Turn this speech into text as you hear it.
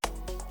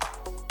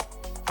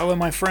Hello,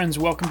 my friends.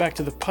 Welcome back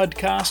to the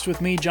podcast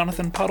with me,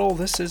 Jonathan Puddle.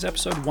 This is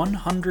episode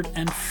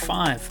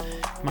 105.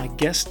 My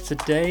guest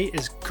today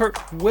is Kurt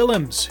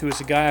Willems, who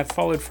is a guy I've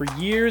followed for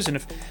years and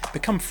have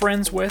become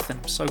friends with, and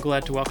I'm so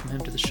glad to welcome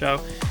him to the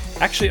show.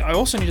 Actually, I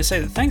also need to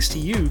say that thanks to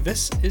you,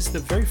 this is the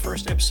very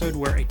first episode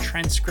where a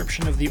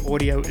transcription of the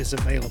audio is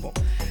available.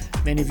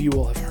 Many of you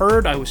will have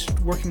heard I was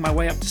working my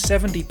way up to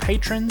 70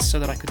 patrons so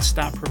that I could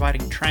start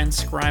providing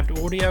transcribed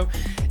audio,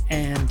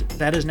 and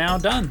that is now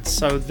done.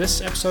 So this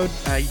episode,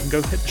 you can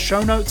go hit the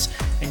show notes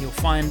and you'll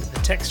find the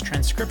text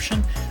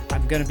transcription.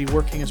 I'm going to be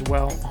working as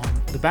well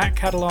on the back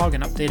catalog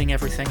and updating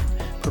everything,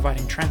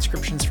 providing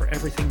transcriptions for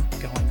everything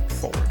going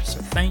forward.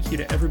 So thank you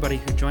to everybody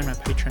who joined my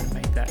Patreon and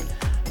made that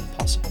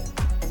possible.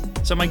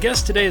 So my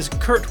guest today is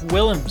Kurt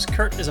Willems.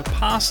 Kurt is a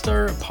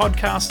pastor, a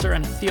podcaster,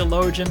 and a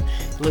theologian.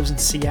 He lives in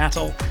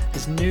Seattle.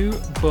 His new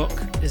book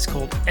is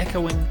called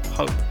Echoing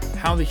Hope: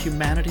 How the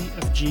Humanity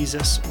of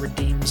Jesus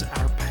Redeems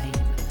Our Pain.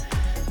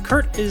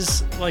 Kurt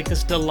is like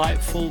this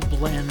delightful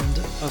blend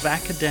of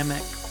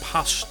academic,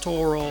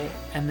 pastoral,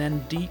 and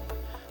then deep,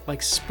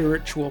 like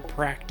spiritual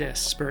practice,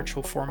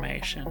 spiritual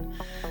formation.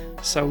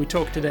 So we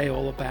talk today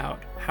all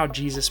about how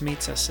Jesus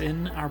meets us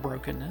in our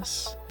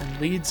brokenness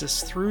and leads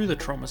us through the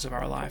traumas of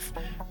our life,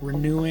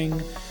 renewing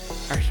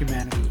our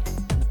humanity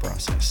in the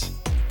process.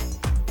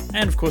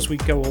 And of course, we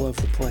go all over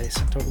the place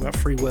and talk about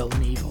free will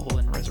and evil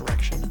and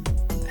resurrection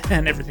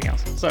and everything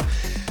else.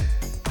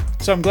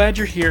 So I'm glad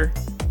you're here,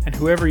 and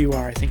whoever you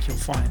are, I think you'll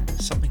find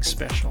something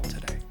special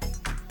today.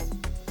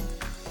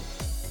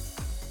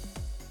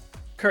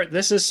 Kurt,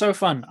 this is so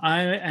fun.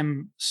 I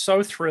am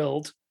so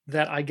thrilled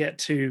that I get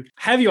to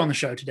have you on the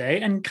show today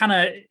and kind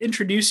of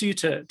introduce you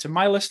to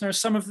my listeners,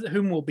 some of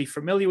whom will be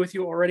familiar with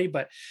you already.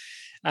 But,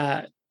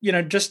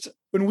 just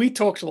when we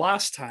talked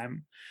last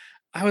time,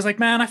 I was like,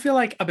 man, I feel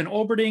like I've been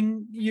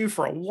orbiting you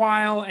for a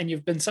while and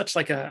you've been such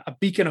like a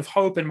beacon of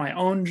hope in my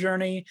own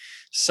journey.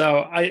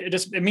 So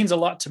it means a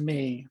lot to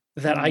me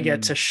that I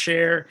get to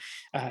share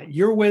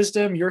your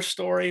wisdom, your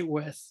story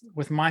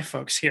with my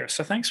folks here.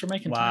 So thanks for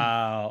making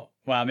time.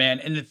 Wow, man.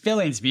 And the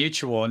feeling's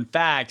mutual. In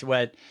fact,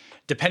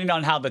 depending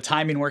on how the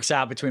timing works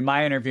out between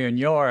my interview and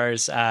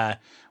yours, I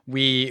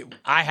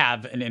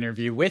have an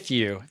interview with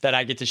you that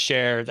I get to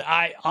share. That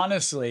I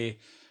honestly,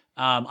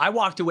 I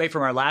walked away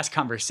from our last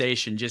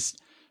conversation just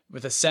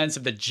with a sense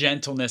of the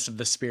gentleness of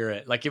the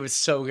Spirit. Like, it was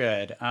so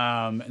good.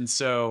 And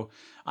so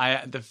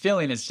the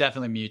feeling is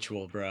definitely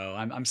mutual, bro.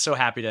 I'm so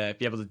happy to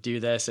be able to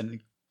do this and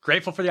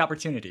grateful for the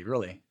opportunity,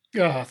 really.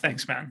 Oh,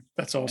 thanks, man.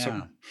 That's awesome.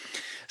 Yeah.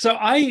 So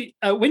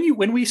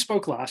when we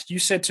spoke last, you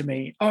said to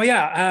me, "Oh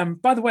yeah,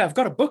 by the way, I've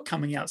got a book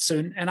coming out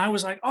soon," and I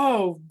was like,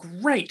 "Oh,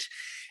 great!"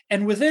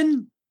 And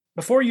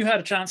before you had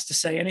a chance to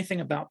say anything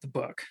about the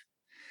book,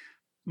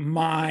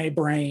 my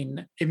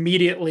brain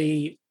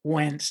immediately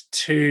went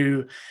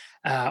to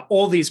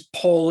all these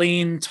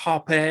Pauline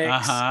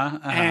topics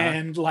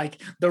and like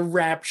the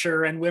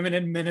rapture and women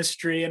in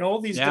ministry and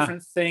all these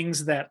different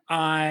things that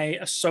I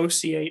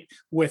associate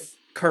with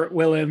Kurt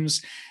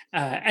Willems.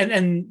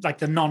 And like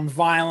the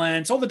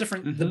nonviolence, all the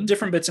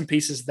different bits and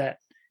pieces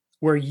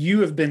where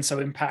you have been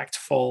so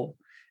impactful,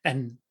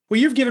 and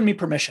you've given me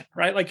permission,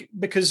 right? Like,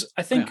 because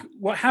I think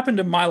what happened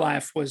in my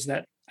life was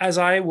that as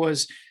I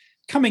was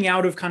coming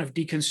out of kind of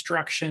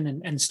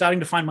deconstruction and starting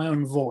to find my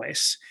own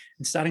voice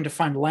and starting to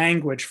find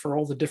language for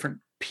all the different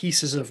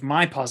pieces of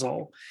my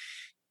puzzle,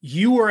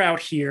 you were out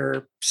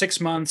here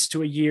 6 months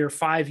to a year,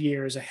 5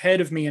 years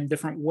ahead of me in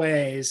different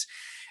ways.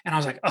 And I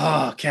was like,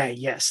 oh, okay,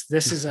 yes,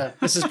 this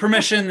is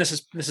permission. This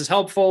is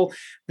helpful.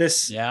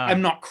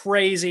 I'm not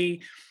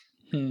crazy.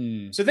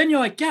 So then you're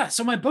like, yeah,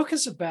 so my book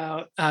is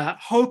about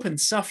hope and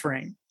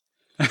suffering.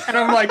 And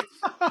I'm like,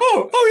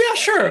 oh yeah,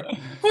 sure.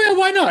 Oh yeah,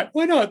 why not?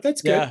 Why not?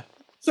 That's good. Yeah.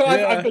 So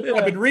I've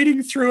been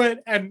reading through it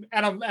and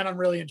I'm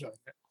really enjoying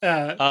it.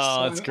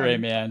 That's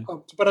great, man.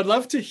 But I'd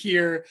love to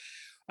hear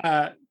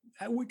kind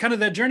of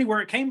the journey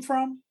where it came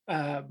from.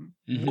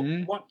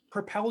 What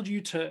propelled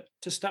you to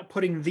start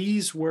putting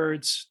these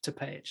words to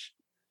page?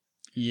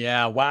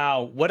 Yeah,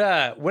 wow. What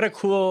a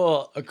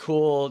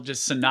cool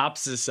just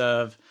synopsis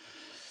of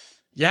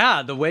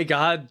the way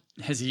God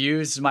has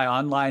used my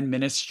online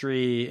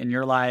ministry in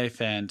your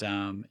life.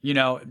 And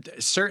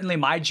certainly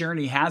my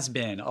journey has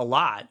been a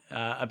lot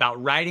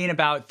about writing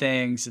about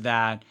things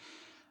that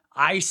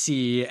I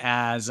see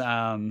as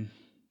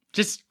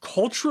just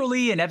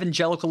culturally and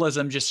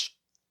evangelicalism, just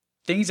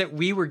things that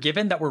we were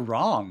given that were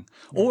wrong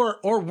or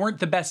weren't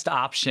the best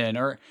option,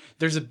 or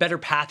there's a better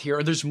path here,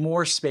 or there's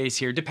more space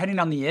here, depending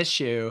on the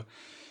issue.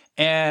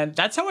 And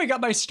that's how I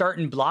got my start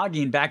in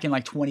blogging back in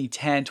like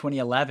 2010,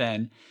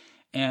 2011.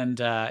 And,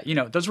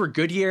 those were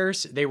good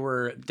years. They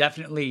were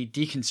definitely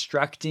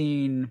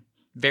deconstructing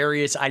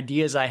various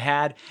ideas I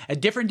had, a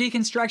different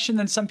deconstruction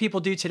than some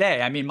people do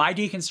today. I mean, my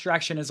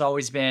deconstruction has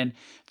always been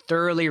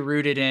thoroughly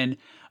rooted in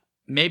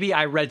maybe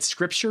I read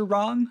scripture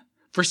wrong,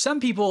 for some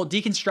people,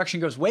 deconstruction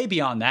goes way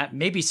beyond that.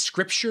 Maybe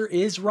scripture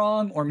is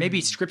wrong, or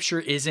maybe scripture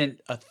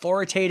isn't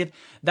authoritative.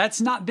 That's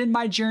not been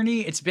my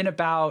journey. It's been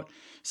about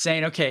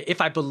saying, okay,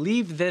 if I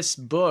believe this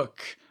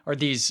book or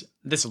this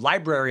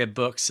library of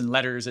books and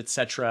letters,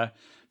 etc.,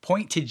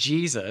 point to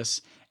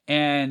Jesus,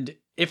 and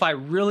if I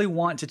really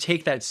want to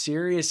take that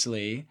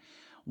seriously,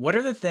 what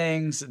are the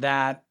things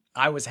that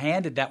I was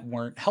handed that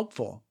weren't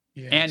helpful?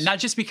 Yes. And not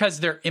just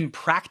because they're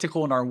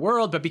impractical in our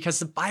world, but because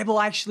the Bible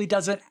actually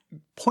doesn't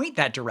point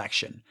that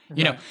direction. Right.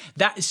 You know,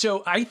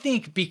 so I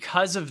think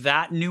because of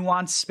that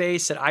nuanced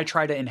space that I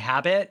try to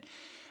inhabit,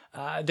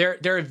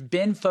 there have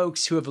been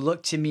folks who have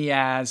looked to me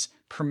as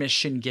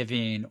permission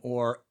giving,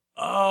 or,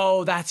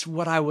 oh, that's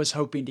what I was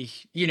hoping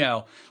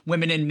to,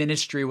 women in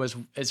ministry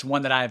is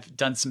one that I've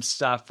done some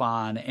stuff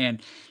on.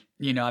 And,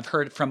 I've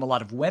heard from a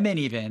lot of women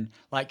even,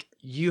 like,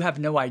 you have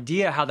no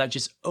idea how that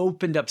just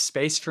opened up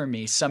space for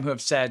me. Some who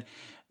have said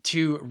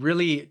to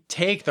really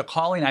take the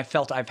calling I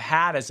felt I've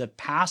had as a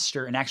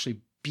pastor and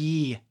actually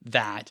be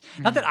that.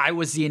 Mm-hmm. Not that I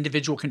was the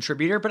individual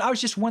contributor, but I was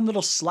just one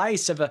little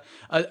slice of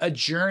a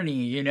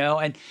journey,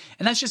 and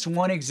that's just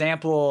one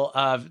example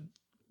of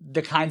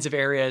the kinds of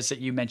areas that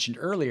you mentioned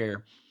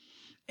earlier.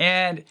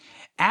 And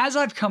as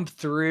I've come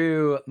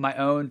through my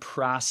own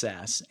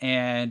process,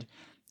 and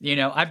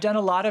I've done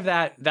a lot of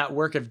that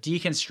work of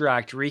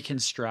deconstruct,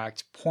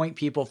 reconstruct, point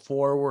people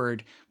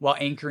forward while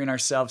anchoring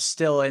ourselves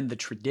still in the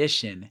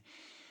tradition.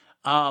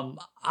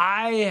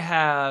 I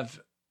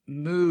have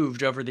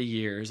moved over the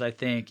years, I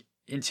think,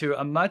 into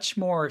a much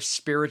more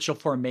spiritual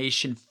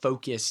formation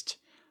focused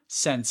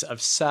sense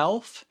of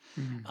self,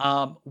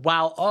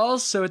 while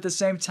also at the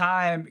same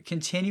time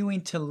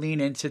continuing to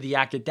lean into the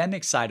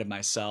academic side of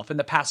myself and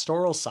the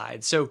pastoral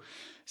side. So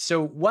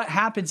what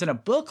happens in a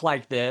book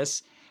like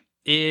this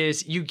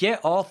is you get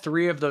all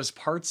three of those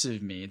parts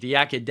of me: the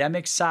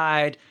academic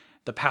side,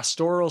 the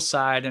pastoral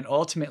side, and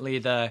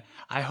ultimately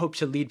I hope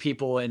to lead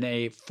people in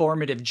a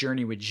formative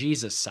journey with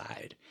Jesus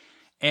side.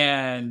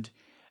 And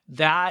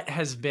that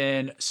has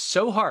been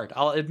so hard,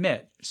 I'll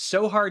admit,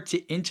 so hard to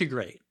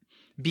integrate,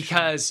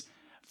 because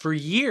for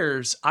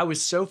years I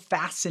was so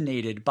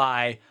fascinated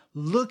by,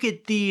 look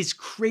at these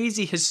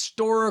crazy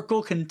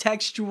historical,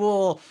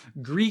 contextual,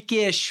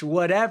 Greekish,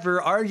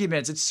 whatever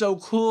arguments. It's so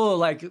cool.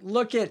 Like,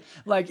 look at,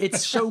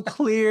 it's so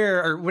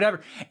clear, or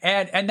whatever.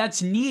 And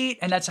that's neat.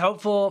 And that's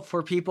helpful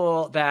for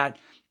people that,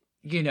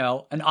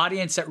 an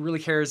audience that really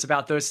cares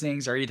about those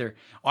things are either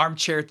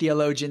armchair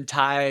theologian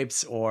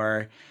types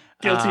or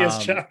guilty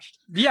as charged.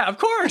 Yeah, of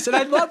course. And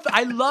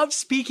I love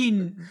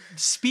speaking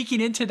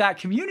into that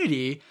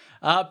community,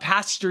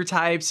 pastor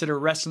types that are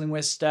wrestling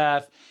with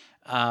stuff.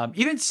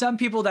 Even some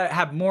people that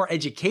have more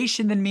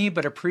education than me,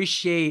 but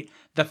appreciate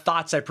the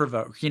thoughts I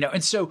provoke,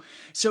 and so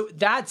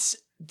that's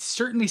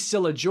certainly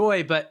still a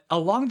joy. But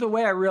along the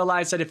way, I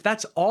realized that if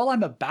that's all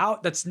I'm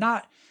about, that's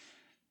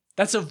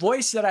a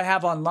voice that I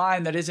have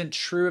online that isn't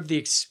true of the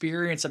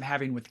experience I'm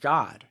having with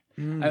God.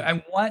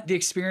 I want the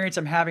experience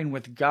I'm having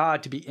with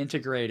God to be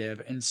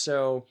integrative. And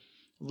so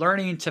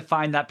learning to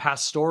find that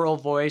pastoral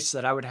voice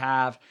that I would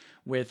have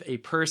with a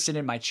person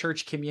in my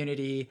church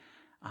community,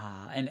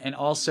 and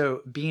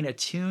also being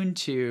attuned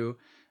to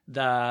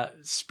the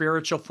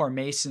spiritual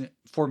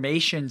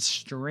formation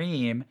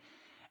stream,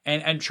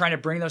 and trying to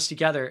bring those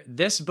together.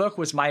 This book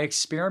was my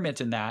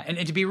experiment in that.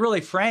 And to be really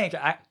frank,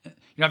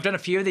 I've done a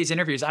few of these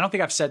interviews. I don't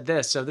think I've said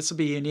this, so this will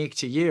be unique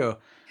to you.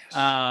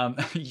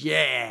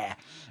 Yes.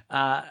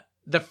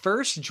 The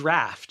first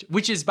draft,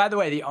 which is, by the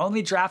way, the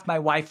only draft my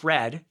wife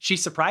read, she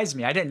surprised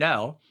me. I didn't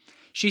know.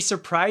 She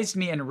surprised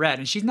me and read,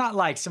 and she's not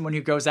like someone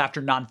who goes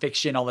after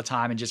nonfiction all the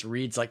time and just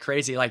reads like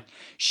crazy. Like,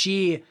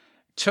 she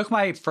took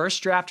my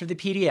first draft of the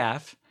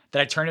PDF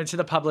that I turned into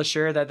the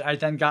publisher, that I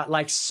then got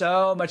like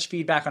so much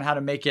feedback on how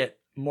to make it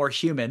more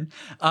human.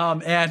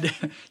 And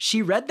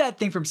she read that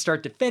thing from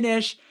start to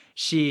finish.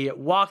 She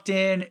walked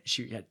in,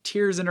 she had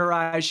tears in her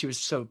eyes. She was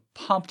so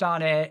pumped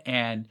on it.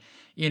 And,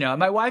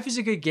 my wife is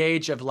a good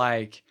gauge of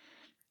like,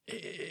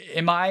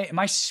 am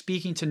I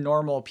speaking to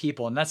normal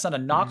people? And that's not a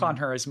knock on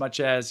her as much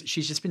as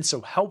she's just been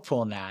so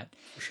helpful in that.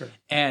 For sure.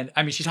 And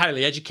I mean, she's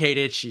highly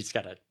educated. She's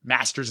got a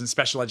master's in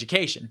special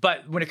education.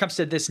 But when it comes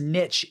to this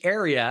niche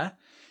area,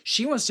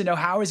 she wants to know,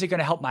 how is it going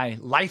to help my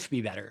life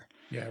be better?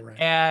 Yeah, right.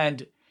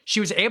 And she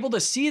was able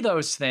to see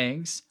those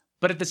things.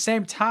 But at the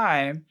same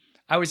time,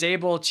 I was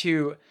able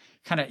to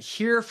kind of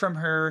hear from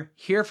her,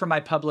 hear from my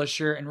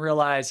publisher, and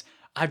realize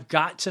I've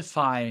got to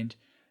find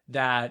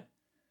that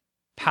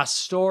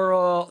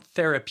pastoral,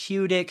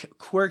 therapeutic,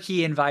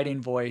 quirky, inviting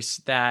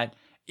voice that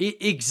it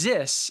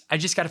exists. I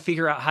just got to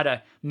figure out how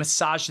to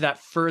massage that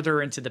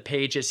further into the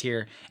pages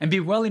here and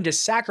be willing to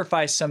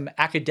sacrifice some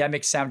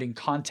academic sounding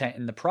content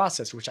in the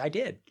process, which I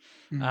did.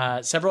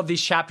 Several of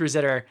these chapters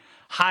that are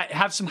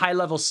have some high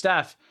level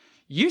stuff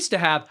used to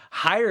have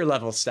higher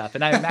level stuff.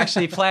 And I'm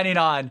actually planning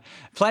on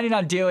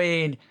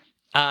doing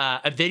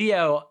a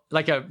video,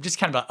 like just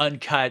kind of an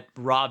uncut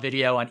raw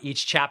video on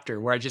each chapter,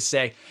 where I just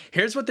say,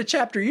 here's what the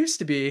chapter used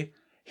to be.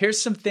 Here's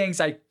some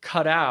things I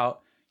cut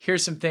out.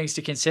 here's some things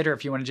to consider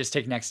if you want to just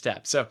take next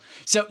steps. So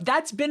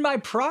that's been my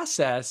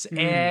process.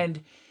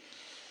 And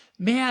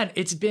man,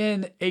 it's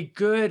been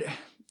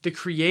the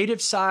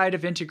creative side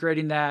of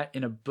integrating that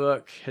in a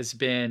book has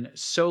been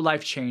so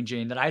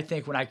life-changing that I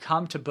think when I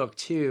come to book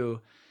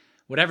 2,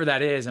 whatever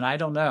that is, and I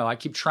don't know, I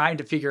keep trying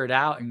to figure it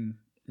out and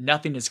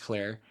nothing is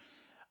clear.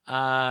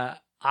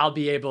 I'll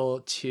be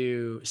able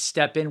to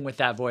step in with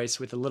that voice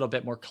with a little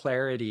bit more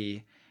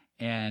clarity.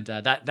 And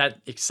that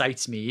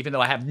excites me, even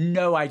though I have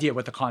no idea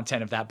what the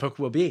content of that book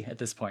will be at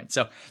this point.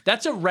 So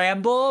that's a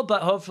ramble,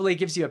 but hopefully it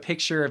gives you a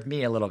picture of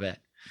me a little bit.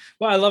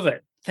 Well, I love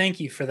it. Thank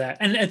you for that.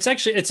 And it's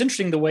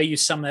interesting the way you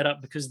sum that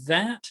up, because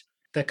the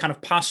kind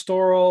of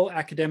pastoral,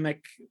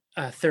 academic,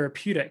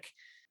 therapeutic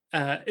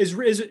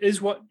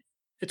is what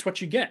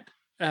you get.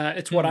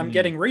 It's what I'm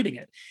getting reading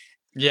it.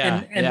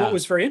 Yeah. And what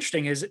was very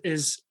interesting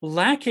is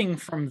lacking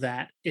from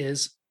that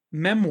is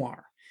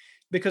memoir,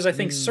 because I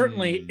think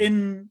certainly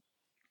in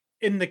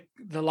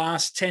the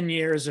last 10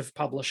 years of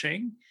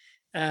publishing,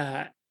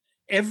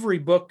 every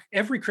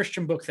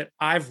Christian book that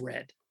I've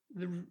read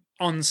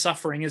on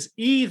suffering is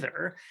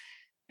either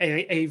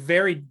a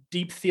very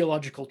deep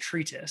theological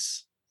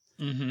treatise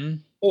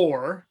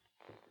or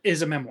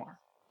is a memoir.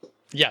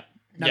 Yeah.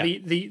 Now,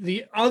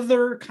 the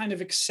other kind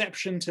of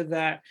exception to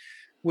that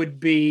would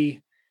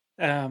be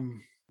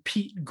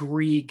Pete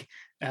Greig,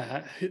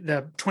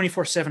 the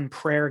 24/7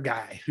 prayer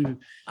guy, who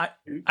I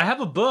have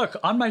a book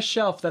on my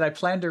shelf that I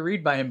plan to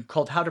read by him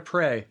called How to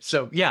Pray.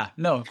 So yeah,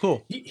 no,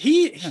 cool.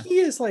 He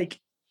is like,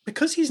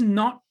 because he's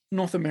not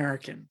North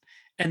American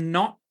and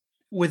not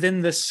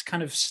within this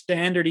kind of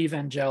standard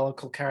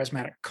evangelical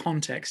charismatic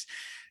context,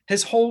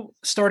 his whole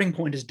starting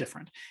point is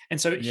different.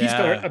 And so he's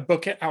got a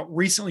book out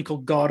recently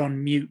called God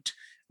on Mute,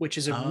 which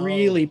is a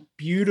really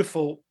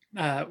beautiful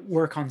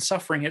work on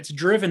suffering. It's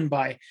driven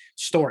by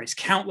stories,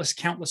 countless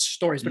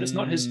stories, but it's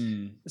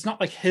not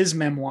like his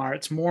memoir.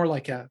 It's more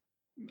like a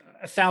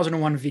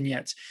 1,001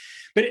 vignettes.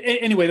 But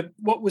anyway,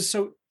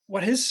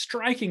 what is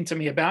striking to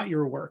me about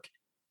your work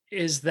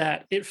is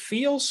that it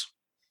feels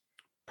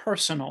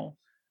personal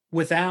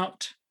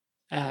without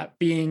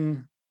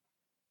being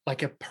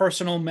like a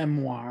personal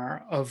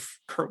memoir of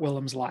Kurt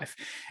Willems' life.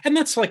 And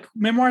that's like,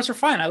 memoirs are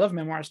fine. I love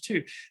memoirs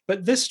too.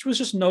 But this was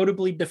just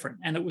notably different.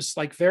 And it was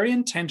like very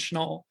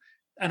intentional.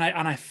 And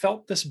I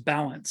felt this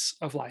balance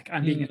of like,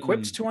 I'm being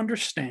equipped to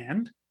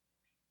understand,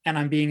 and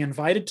I'm being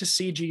invited to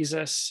see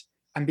Jesus.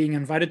 I'm being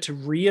invited to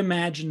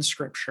reimagine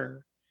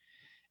scripture.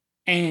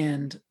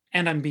 And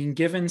I'm being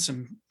given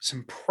some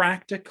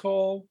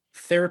practical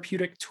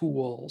therapeutic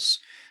tools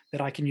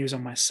that I can use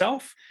on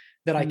myself,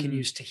 that I can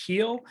use to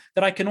heal,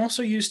 that I can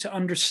also use to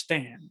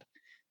understand.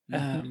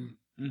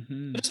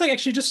 It's like,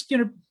 actually,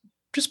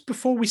 just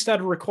before we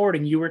started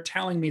recording, you were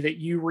telling me that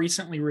you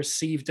recently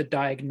received a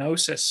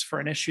diagnosis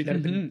for an issue that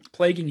had been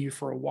plaguing you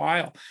for a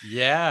while.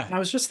 Yeah. And I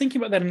was just thinking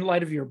about that in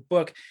light of your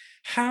book,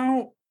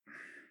 how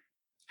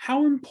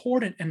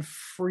important and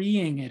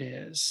freeing it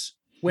is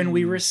when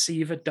we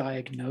receive a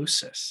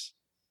diagnosis.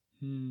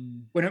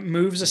 When it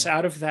moves us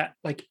out of that,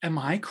 like, am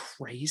I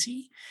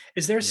crazy?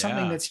 Is there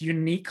something that's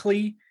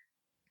uniquely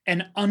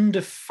and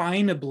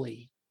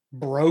undefinably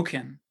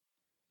broken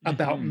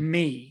about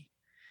me?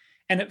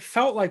 And it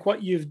felt like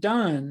what you've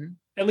done,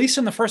 at least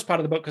in the first part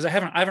of the book, because I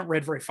haven't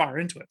read very far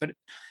into it,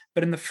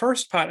 but in the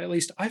first part, at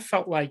least, I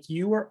felt like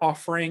you were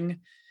offering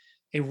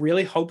a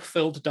really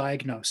hope-filled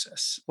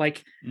diagnosis.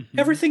 Like,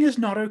 everything is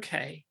not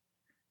okay.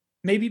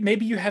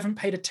 Maybe you haven't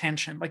paid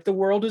attention. Like, the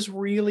world is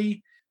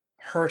really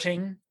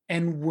hurting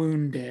and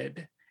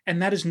wounded,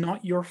 and that is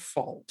not your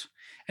fault.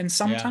 And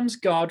sometimes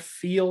God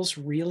feels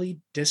really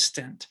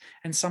distant,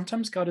 and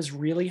sometimes God is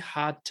really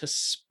hard to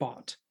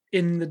spot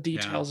in the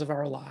details of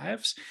our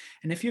lives.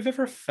 And if you've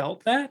ever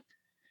felt that,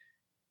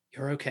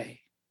 you're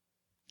okay.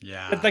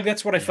 But like,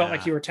 that's what I felt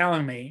like you were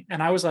telling me.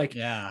 And I was like,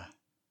 I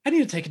need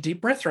to take a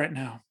deep breath right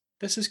now.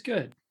 This is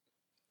good.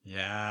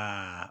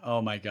 Yeah.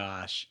 Oh my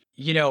gosh.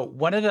 You know,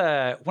 one of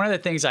the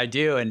things I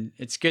do, and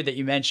it's good that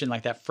you mentioned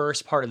like that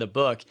first part of the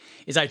book,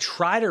 is I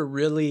try to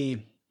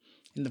really,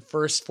 in the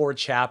first 4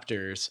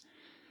 chapters,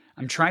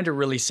 I'm trying to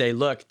really say,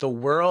 look, the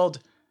world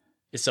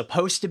is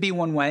supposed to be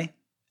one way.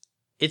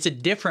 It's a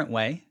different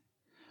way.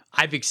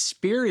 I've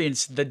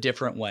experienced the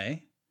different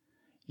way.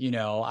 You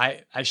know,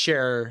 I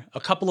share a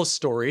couple of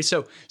stories.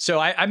 So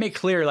I make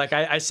clear, like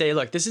I say,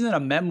 look, this isn't a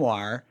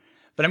memoir,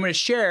 but I'm going to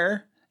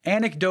share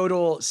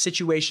anecdotal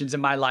situations in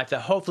my life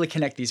that hopefully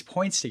connect these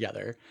points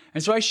together.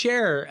 And so I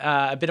share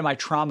a bit of my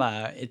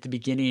trauma at the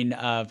beginning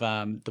of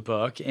the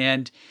book.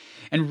 And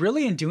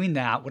really in doing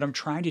that, what I'm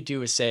trying to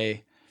do is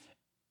say,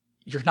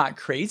 you're not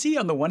crazy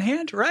on the one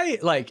hand,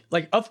 right? Like,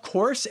 of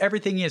course,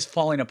 everything is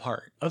falling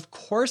apart. Of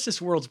course,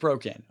 this world's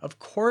broken. Of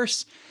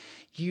course,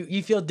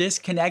 you feel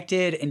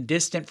disconnected and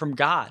distant from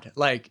God.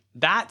 Like,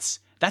 that's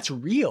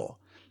real.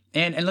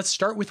 And let's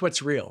start with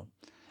what's real.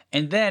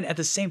 And then at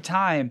the same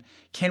time,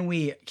 can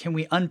we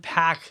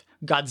unpack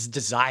God's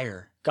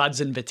desire,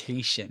 God's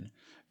invitation,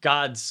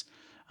 God's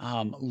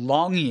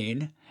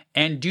longing,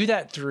 and do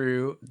that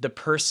through the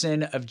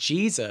person of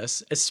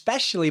Jesus,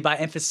 especially by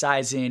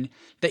emphasizing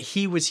that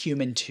he was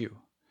human too.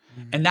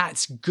 And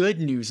that's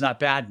good news, not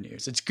bad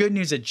news. It's good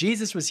news that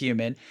Jesus was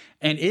human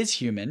and is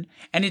human.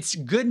 And it's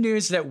good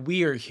news that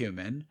we are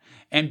human,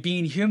 and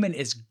being human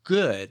is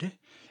good.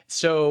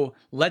 So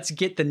let's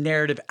get the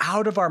narrative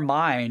out of our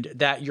mind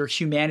that your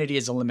humanity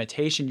is a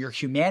limitation. Your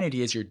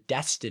humanity is your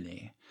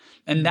destiny.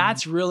 And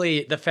that's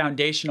really the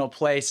foundational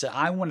place that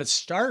I want to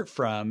start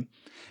from,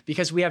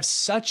 because we have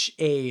such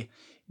a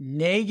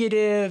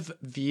negative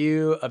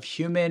view of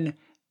human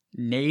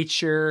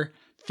nature,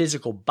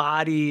 physical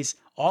bodies,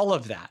 all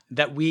of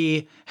that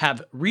we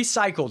have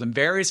recycled in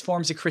various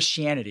forms of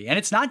Christianity. And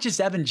it's not just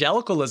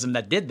evangelicalism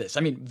that did this.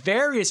 I mean,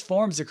 various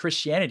forms of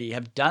Christianity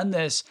have done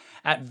this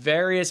at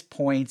various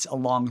points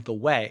along the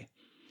way.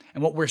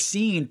 And what we're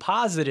seeing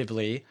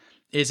positively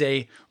is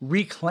a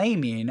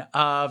reclaiming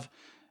of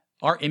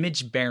our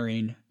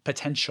image-bearing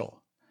potential.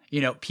 You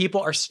know,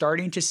 people are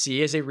starting to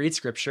see, as they read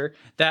scripture,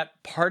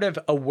 that part of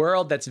a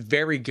world that's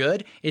very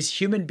good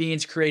is human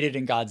beings created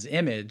in God's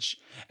image.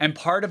 And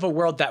part of a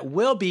world that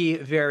will be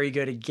very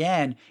good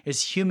again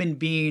is human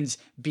beings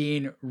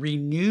being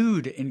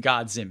renewed in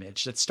God's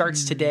image. That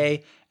starts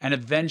today and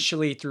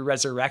eventually through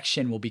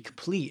resurrection will be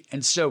complete.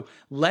 And so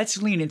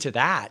let's lean into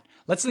that.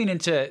 Let's lean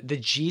into the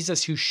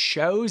Jesus who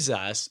shows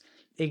us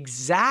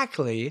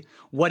exactly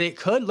what it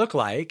could look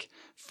like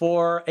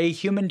for a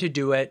human to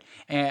do it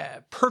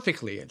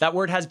perfectly. That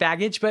word has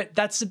baggage, but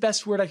that's the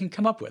best word I can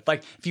come up with.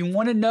 Like, if you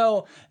want to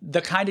know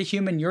the kind of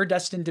human you're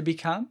destined to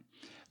become,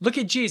 look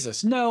at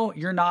Jesus. No,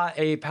 you're not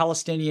a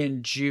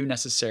Palestinian Jew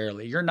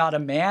necessarily. You're not a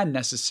man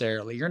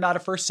necessarily. You're not a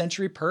first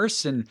century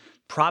person,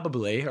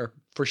 probably, or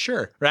for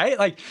sure, right?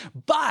 Like,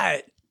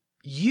 but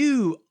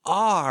you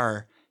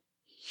are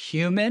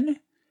human,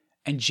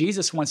 and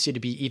Jesus wants you to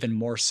be even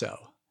more so.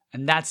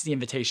 And that's the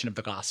invitation of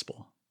the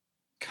gospel.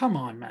 Come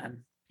on,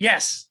 man.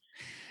 Yes.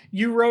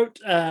 You wrote,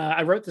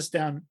 I wrote this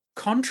down.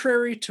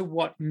 Contrary to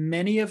what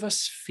many of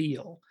us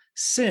feel,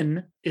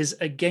 sin is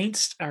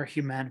against our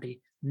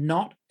humanity,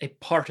 not a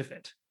part of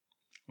it.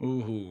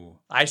 Ooh,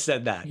 I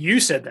said that.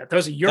 You said that.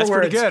 Those are your That's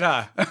words. Pretty good,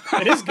 huh?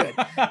 It is good.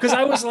 Because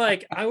I was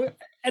like,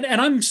 and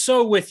I'm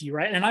so with you,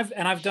 right? And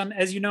I've done,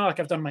 as you know, like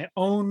I've done my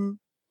own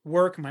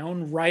work, my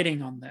own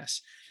writing on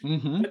this.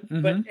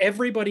 But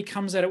everybody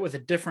comes at it with a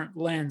different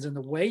lens. And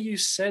the way you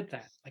said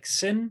that, like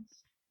sin,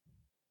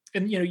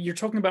 and you know, you're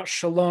talking about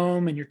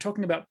shalom and you're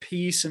talking about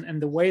peace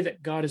and the way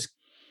that God has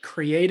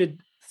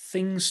created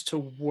things to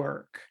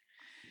work,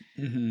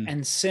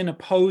 and sin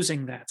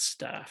opposing that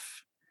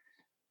stuff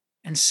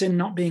and sin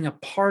not being a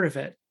part of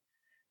it.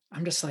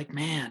 I'm just like,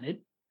 man,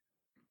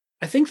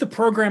 I think the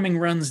programming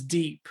runs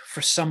deep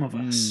for some of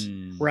us,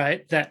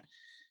 right? That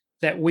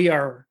we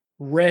are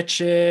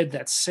wretched,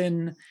 that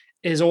sin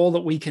is all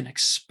that we can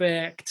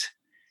expect.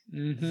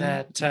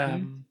 That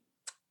I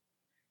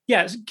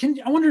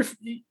wonder if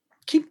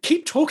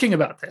keep talking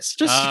about this.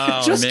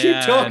 Just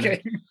keep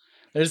talking.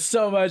 There's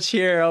so much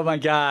here. Oh my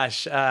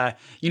gosh.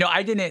 You know,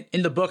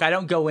 in the book, I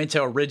don't go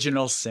into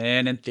original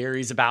sin and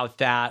theories about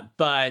that,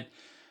 but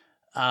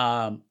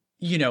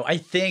you know, I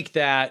think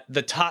that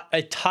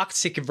a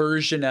toxic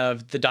version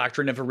of the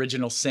doctrine of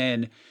original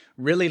sin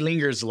really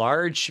lingers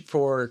large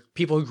for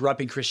people who grew up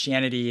in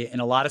Christianity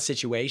in a lot of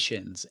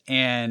situations.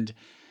 And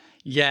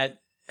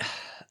yet,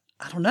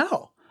 I don't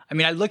know. I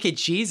mean, I look at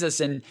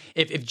Jesus, and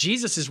if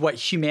Jesus is what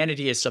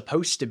humanity is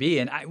supposed to be,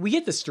 and we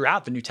get this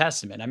throughout the New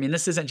Testament. I mean,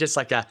 this isn't just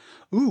like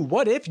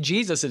what if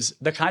Jesus is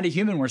the kind of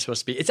human we're supposed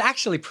to be? It's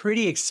actually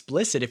pretty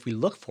explicit if we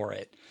look for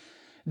it.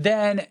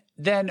 Then,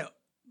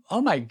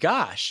 oh my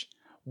gosh,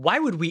 why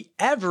would we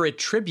ever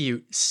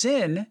attribute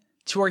sin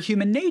to our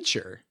human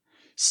nature?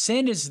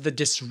 Sin is the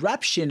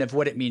disruption of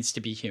what it means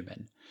to be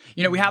human.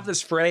 You know, we have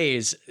this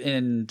phrase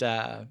in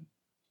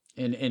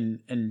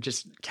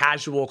just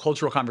casual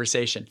cultural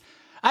conversation.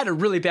 I had a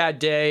really bad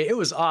day. It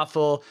was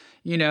awful,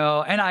 you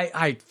know, and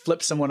I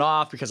flipped someone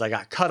off because I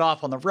got cut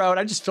off on the road.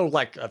 I just feel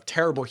like a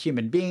terrible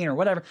human being or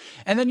whatever.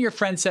 And then your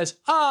friend says,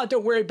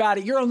 don't worry about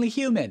it. You're only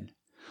human.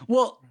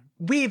 Well,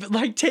 we've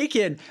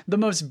taken the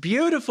most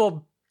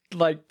beautiful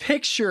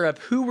picture of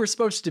who we're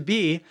supposed to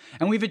be,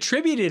 and we've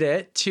attributed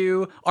it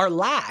to our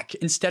lack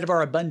instead of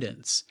our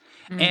abundance.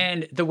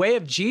 And the way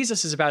of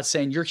Jesus is about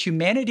saying your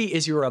humanity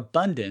is your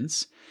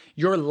abundance.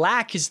 Your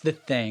lack is the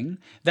thing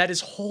that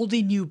is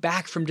holding you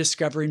back from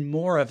discovering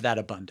more of that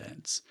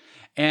abundance.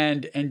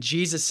 And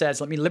Jesus says,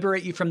 let me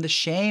liberate you from the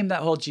shame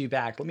that holds you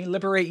back. Let me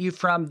liberate you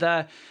from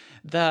the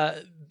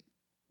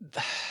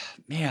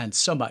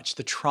so much,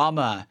 the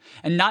trauma,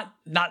 and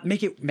not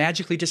make it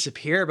magically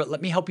disappear, but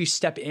let me help you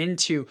step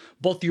into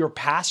both your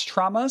past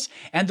traumas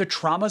and the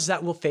traumas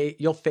that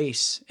you'll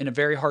face in a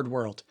very hard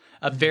world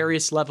of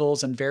various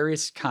levels and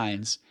various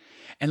kinds.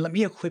 And let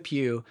me equip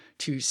you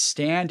to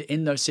stand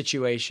in those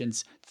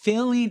situations,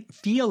 feeling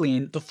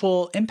the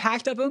full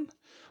impact of them,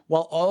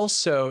 while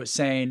also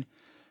saying,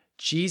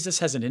 Jesus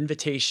has an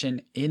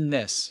invitation in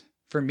this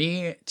for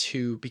me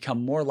to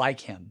become more like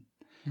him.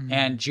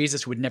 And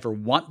Jesus would never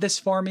want this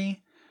for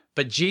me,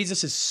 but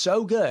Jesus is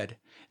so good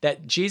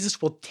that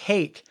Jesus will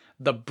take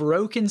the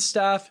broken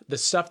stuff, the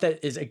stuff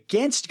that is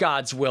against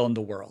God's will in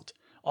the world.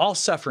 All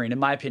suffering, in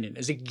my opinion,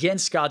 is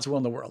against God's will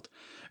in the world.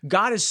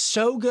 God is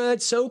so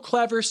good, so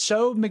clever,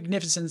 so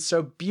magnificent,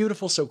 so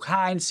beautiful, so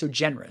kind, so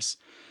generous,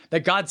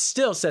 that God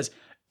still says,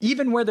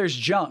 even where there's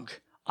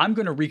junk, I'm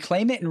going to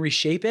reclaim it and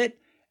reshape it,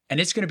 and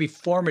it's going to be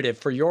formative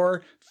for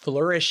your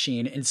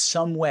flourishing in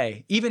some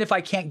way, even if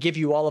I can't give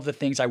you all of the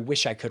things I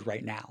wish I could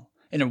right now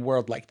in a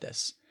world like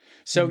this.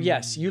 So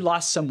yes, you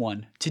lost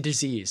someone to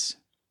disease.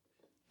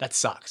 That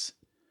sucks.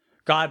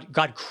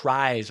 God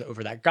cries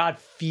over that. God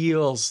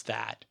feels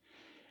that.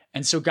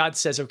 And so God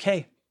says,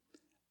 okay,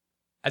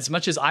 as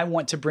much as I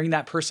want to bring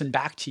that person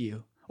back to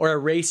you or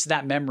erase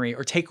that memory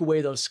or take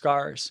away those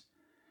scars,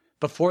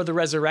 before the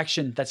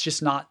resurrection, that's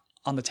just not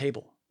on the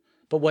table.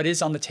 But what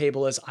is on the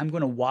table is I'm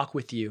going to walk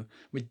with you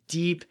with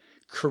deep,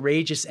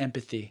 courageous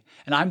empathy.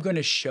 And I'm going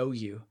to show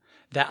you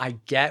that I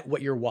get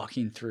what you're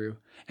walking through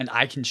and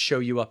I can show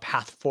you a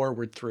path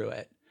forward through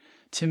it.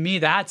 To me,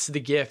 that's the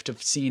gift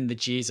of seeing the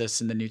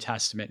Jesus in the New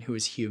Testament who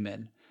is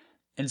human.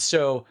 And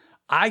so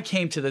I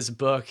came to this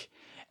book,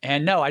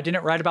 and no, I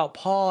didn't write about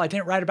Paul. I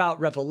didn't write about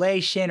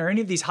Revelation or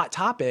any of these hot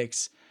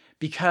topics,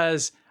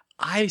 because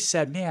I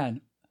said,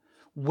 man,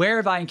 where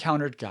have I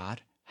encountered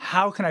God?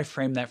 How can I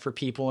frame that for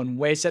people in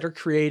ways that are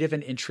creative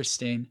and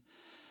interesting?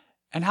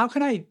 And how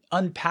can I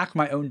unpack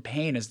my own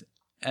pain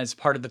as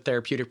part of the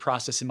therapeutic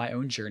process in my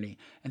own journey?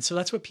 And so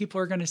that's what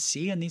people are going to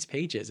see in these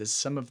pages, is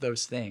some of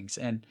those things.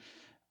 And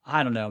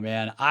I don't know,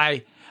 man.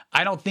 I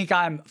don't think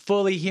I'm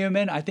fully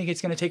human. I think it's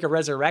going to take a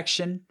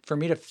resurrection for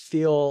me to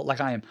feel like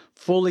I am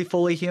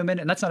fully human.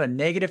 And that's not a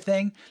negative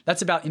thing.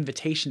 That's about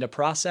invitation to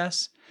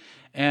process.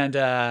 And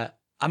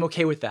I'm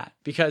okay with that,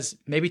 because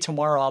maybe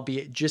tomorrow I'll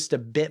be just a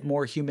bit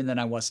more human than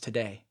I was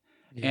today.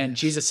 Yes. And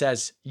Jesus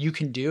says, you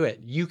can do it.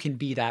 You can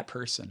be that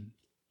person.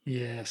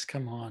 Yes,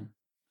 come on.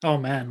 Oh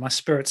man, my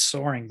spirit's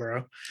soaring,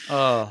 bro.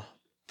 Oh,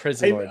 praise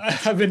the Lord.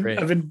 I've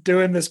been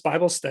doing this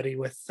Bible study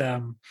with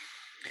the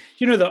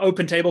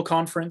Open Table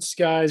Conference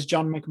guys,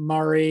 John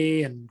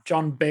McMurray and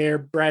John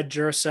Baird, Brad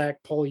Jursak,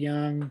 Paul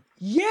Young.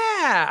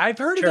 Yeah, I've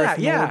heard of that.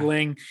 Yeah.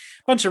 A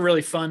bunch of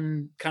really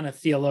fun kind of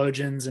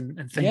theologians and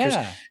thinkers.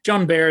 Yeah.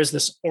 John Baird is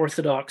this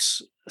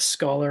Orthodox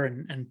scholar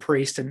and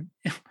priest. And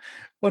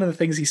one of the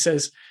things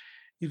he's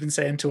been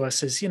saying to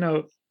us is,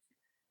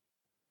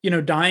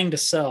 dying to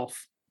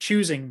self,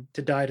 choosing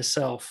to die to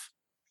self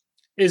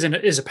is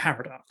a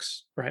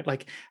paradox, right?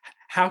 Like,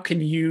 how can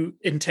you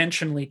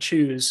intentionally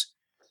choose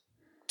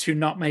to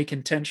not make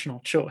intentional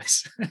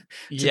choice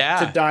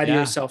to die to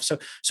yourself?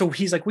 So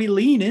he's like, we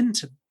lean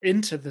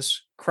into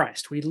this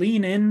Christ. We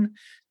lean in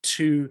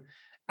to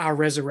our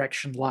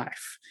resurrection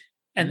life.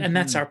 And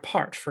that's our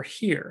part for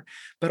here.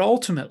 But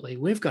ultimately,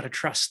 we've got to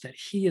trust that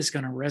he is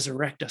going to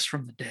resurrect us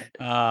from the dead.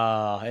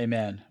 Oh,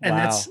 amen. And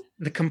that's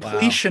the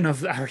completion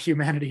of our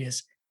humanity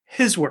is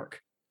his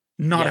work,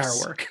 not our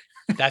work.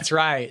 That's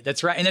right.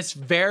 That's right. And it's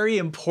very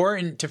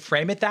important to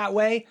frame it that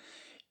way.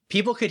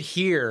 People could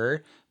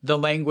hear the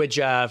language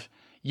of,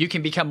 you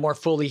can become more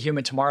fully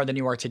human tomorrow than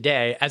you are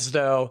today, as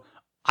though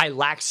I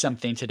lack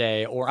something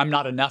today, or I'm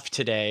not enough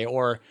today,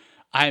 or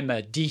I'm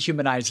a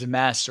dehumanized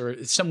mess,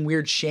 or some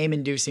weird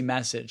shame-inducing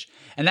message.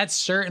 And that's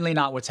certainly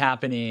not what's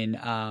happening,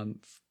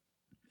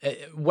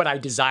 what I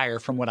desire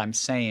from what I'm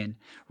saying.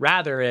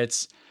 Rather,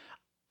 it's,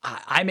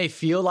 I may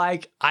feel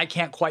like I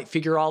can't quite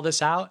figure all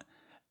this out,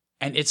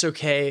 and it's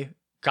okay.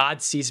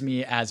 God sees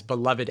me as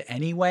beloved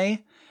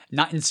anyway,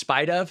 not in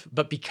spite of,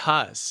 but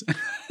because.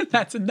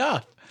 That's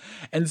enough.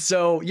 And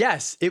so,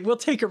 yes, it will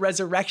take a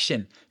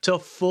resurrection to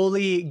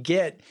fully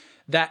get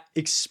that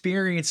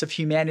experience of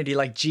humanity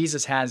like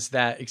Jesus has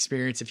that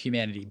experience of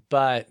humanity.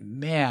 But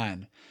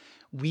man,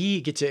 we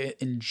get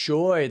to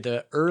enjoy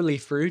the early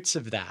fruits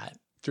of that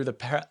through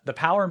the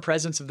power and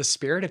presence of the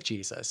Spirit of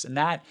Jesus. And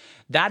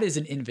that is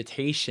an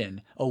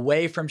invitation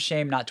away from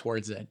shame, not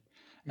towards it,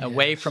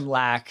 away from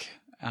lack,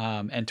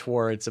 and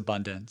towards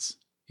abundance.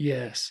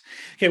 Yes.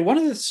 Okay. One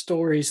of the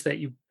stories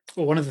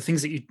one of the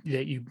things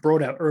that you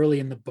brought out early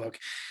in the book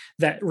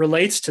that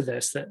relates to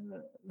this,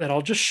 that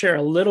I'll just share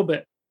a little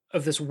bit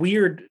of this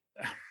weird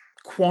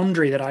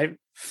quandary that I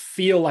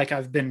feel like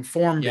I've been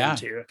formed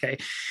into. Okay.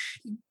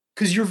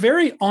 Because you're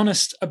very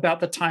honest about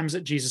the times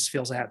that Jesus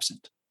feels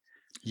absent.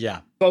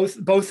 Yeah.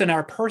 Both in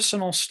our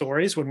personal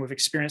stories when we've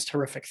experienced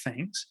horrific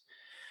things,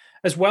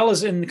 as well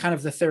as in kind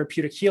of the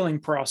therapeutic healing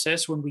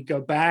process when we go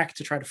back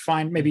to try to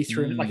find, maybe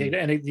through like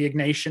the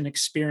Ignatian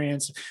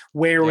experience,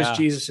 where was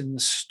Jesus in the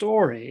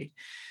story?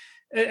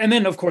 And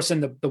then, of course,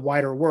 in the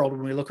wider world,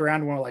 when we look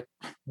around and we're like,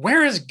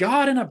 where is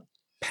God in a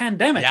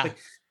pandemic? Yeah. Like,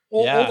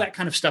 all that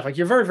kind of stuff. Like,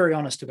 you're very, very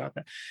honest about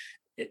that.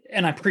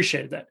 And I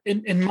appreciated that.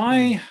 In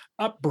my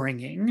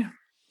upbringing,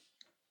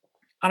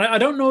 and I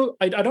don't know,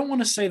 I don't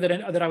want to say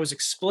that I was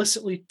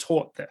explicitly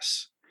taught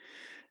this,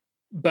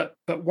 but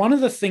one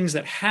of the things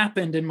that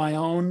happened in my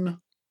own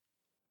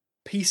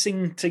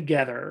piecing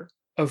together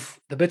of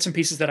the bits and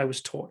pieces that I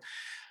was taught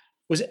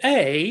was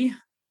I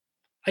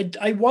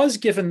was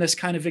given this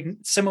kind of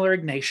similar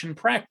Ignatian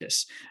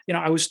practice.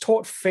 I was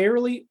taught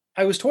fairly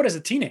I was taught as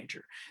a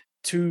teenager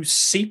to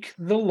seek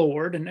the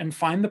Lord and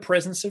find the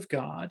presence of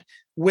God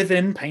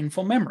within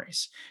painful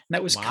memories. And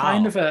that was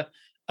kind of Wow.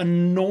 a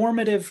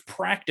normative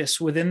practice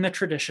within the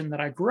tradition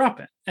that I grew up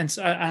in. And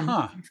so I'm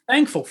Huh.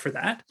 thankful for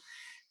that.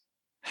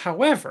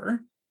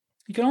 However,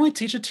 you can only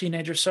teach a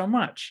teenager so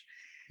much.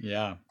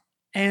 Yeah.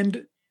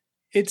 And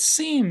it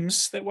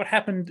seems that what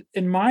happened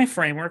in my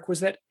framework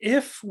was that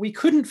if we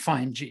couldn't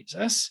find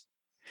Jesus,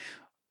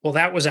 well,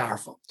 that was our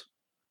fault.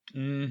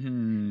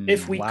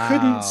 If we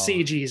couldn't see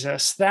Wow.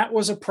 Jesus, that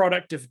was a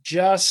product of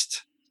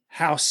just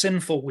how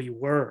sinful we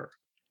were.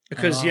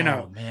 Because,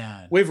 Oh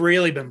man. we've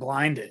really been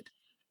blinded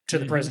to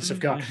the presence of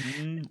Mm-hmm. God.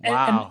 Mm-hmm. And, and,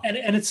 Wow. and,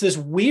 and it's this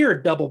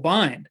weird double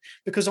bind,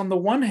 because on the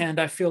one hand,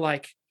 I feel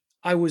like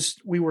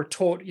we were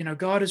taught,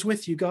 God is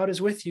with you, God is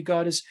with you,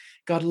 God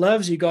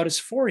loves you, God is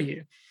for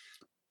you.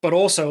 But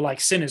also, like,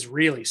 sin is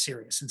really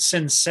serious, and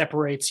sin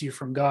separates you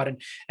from God,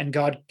 and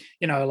God,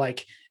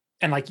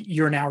 and like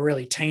you're now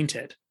really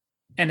tainted,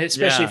 and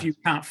especially if Yeah. you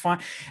can't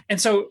find. And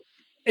so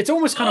it's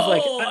almost kind of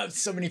like, Oh, I have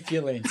so many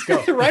feelings.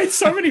 Go. right,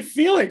 so many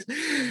feelings.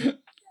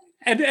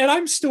 And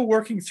I'm still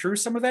working through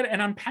some of that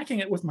and unpacking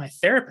it with my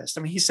therapist.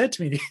 I mean, he said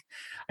to me,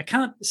 I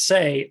can't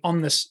say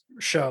on this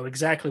show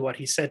exactly what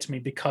he said to me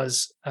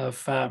because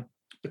of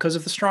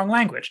the strong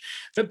language.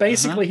 But Uh-huh.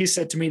 basically, he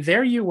said to me,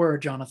 there you were,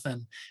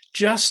 Jonathan,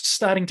 just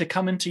starting to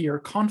come into your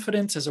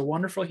confidence as a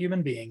wonderful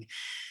human being.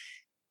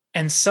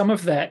 And some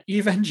of that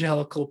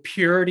evangelical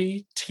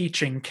purity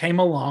teaching came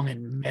along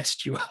and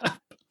messed you up.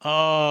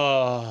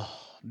 Oh,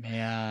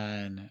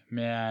 man.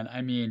 Man.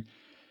 I mean,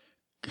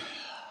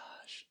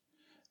 gosh.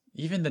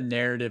 Even the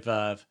narrative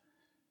of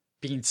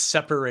being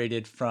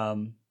separated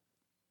from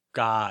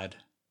God,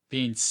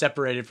 being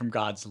separated from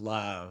God's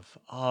love.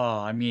 Oh,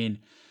 I mean,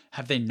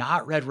 have they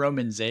not read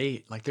Romans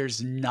 8? Like,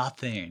 there's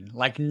nothing,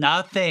 like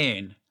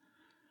nothing.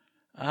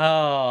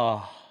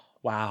 Oh,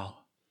 wow.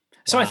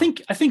 So I Wow.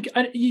 think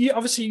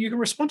obviously you can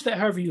respond to that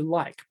however you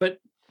like, but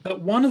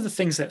one of the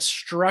things that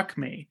struck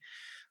me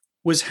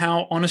was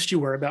how honest you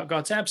were about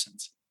God's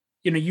absence.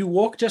 You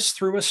walked us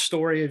through a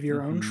story of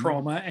your own Mm-hmm.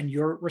 trauma and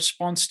your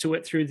response to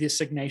it through the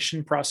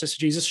assignation process.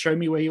 Jesus, show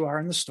me where you are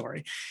in the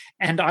story.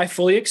 And I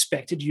fully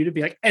expected you to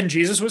be like, and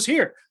Jesus was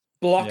here,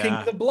 blocking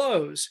Yeah. the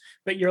blows.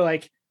 But you're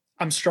like,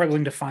 I'm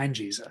struggling to find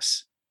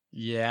Jesus.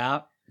 Yeah.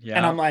 And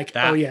Yeah. I'm like,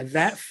 oh, That. yeah,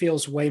 that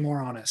feels way more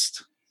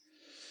honest.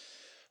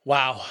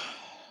 Wow.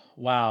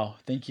 Wow.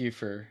 Thank you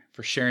for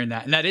sharing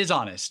that. And that is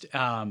honest.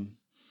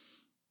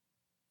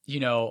 You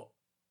know,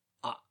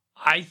 I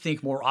I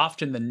think more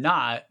often than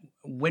not,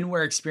 when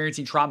we're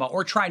experiencing trauma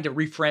or trying to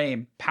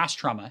reframe past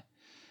trauma,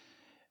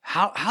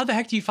 how the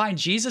heck do you find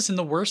Jesus in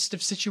the worst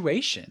of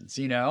situations?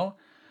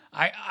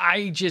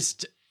 I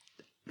just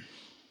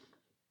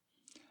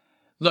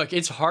look.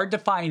 It's hard to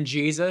find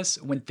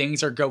Jesus when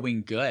things are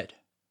going good.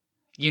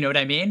 You know what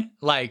I mean?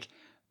 Like,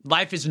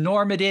 life is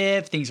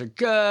normative, things are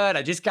good.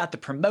 I just got the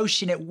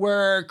promotion at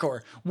work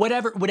or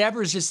whatever.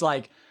 Whatever is just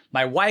like,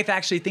 my wife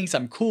actually thinks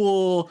I'm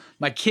cool.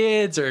 My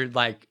kids are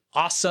like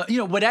awesome.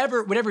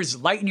 Whatever is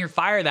lighting your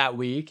fire that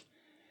week.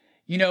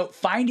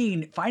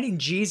 Finding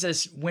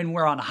Jesus when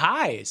we're on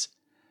highs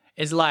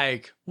is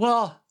like,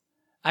 well,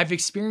 I've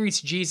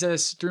experienced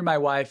Jesus through my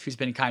wife who's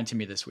been kind to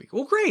me this week.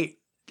 Well, great.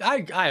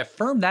 I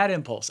affirm that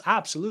impulse.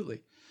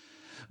 Absolutely.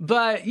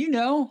 But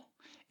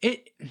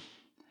it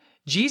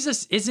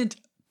Jesus isn't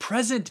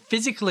present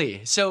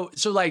physically. So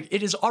like,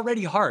 it is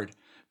already hard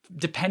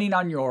depending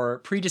on your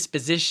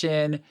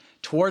predisposition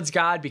towards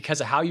God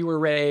because of how you were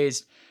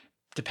raised,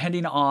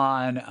 depending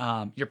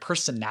on your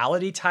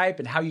personality type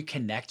and how you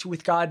connect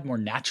with God more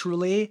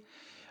naturally.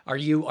 Are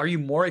you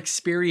more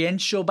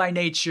experiential by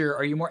nature?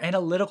 Are you more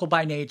analytical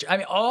by nature? I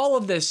mean, all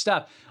of this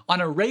stuff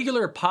on a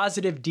regular,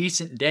 positive,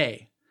 decent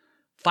day,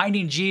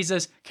 finding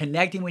Jesus,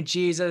 connecting with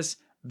Jesus,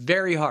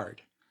 very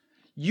hard.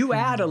 You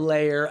add a Mhm.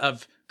 layer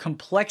of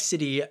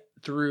complexity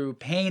through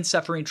pain,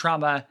 suffering,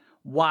 trauma,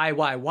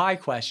 why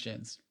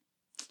questions.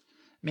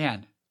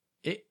 Man,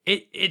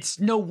 it's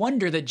no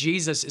wonder that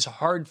Jesus is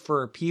hard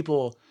for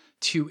people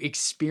to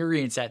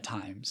experience at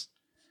times.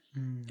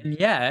 Mm. And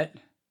yet,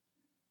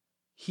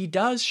 he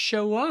does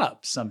show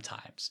up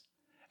sometimes.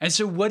 And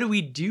so what do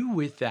we do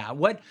with that?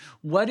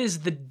 What is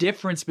the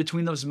difference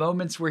between those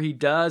moments where he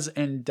does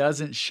and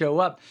doesn't show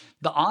up?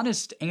 The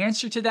honest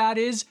answer to that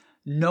is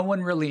no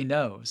one really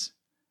knows.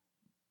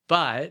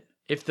 But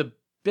if the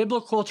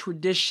biblical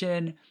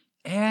tradition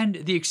and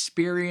the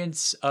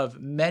experience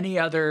of many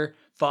other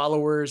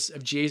followers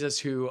of Jesus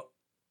who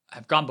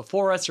have gone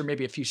before us or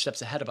maybe a few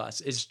steps ahead of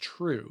us is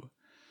true,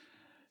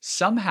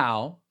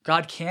 somehow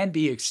God can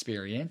be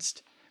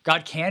experienced,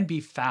 God can be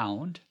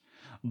found,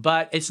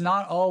 but it's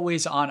not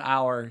always on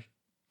our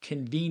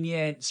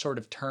convenient sort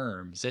of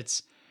terms.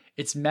 It's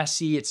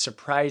messy, it's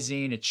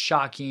surprising, it's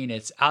shocking,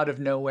 it's out of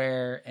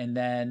nowhere, and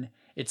then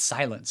it's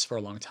silence for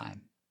a long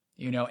time.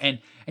 And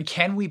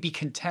can we be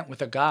content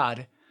with a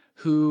God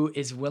who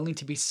is willing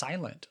to be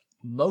silent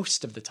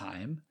most of the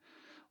time,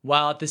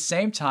 while at the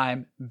same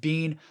time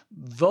being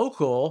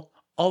vocal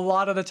a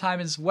lot of the time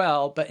as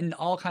well, but in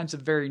all kinds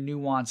of very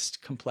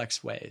nuanced,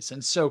 complex ways?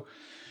 And so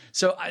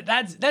So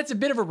that's a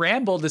bit of a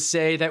ramble to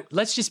say that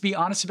let's just be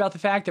honest about the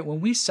fact that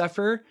when we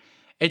suffer,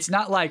 it's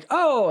not like,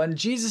 oh, and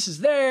Jesus is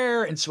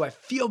there, and so I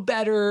feel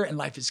better and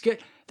life is good.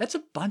 That's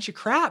a bunch of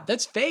crap.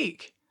 That's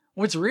fake.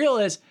 What's real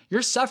is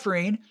you're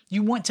suffering.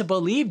 You want to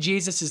believe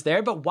Jesus is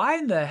there, but why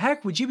in the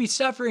heck would you be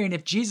suffering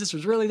if Jesus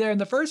was really there in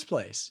the first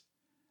place?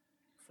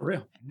 For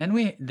real.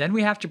 And then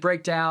we have to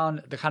break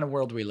down the kind of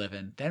world we live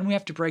in. Then we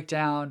have to break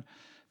down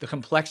the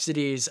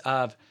complexities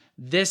of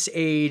this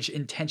age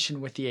in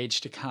tension with the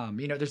age to come.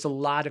 There's a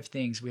lot of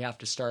things we have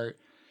to start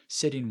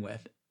sitting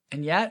with.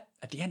 And yet,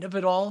 at the end of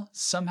it all,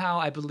 somehow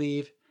I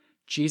believe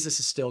Jesus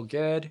is still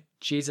good.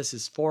 Jesus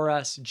is for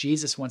us.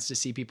 Jesus wants to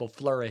see people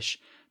flourish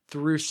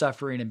through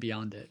suffering and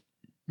beyond it.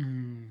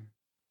 Mm.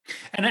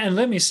 And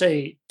let me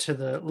say to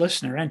the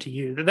listener and to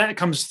you that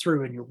comes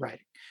through in your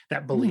writing,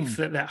 that belief,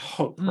 that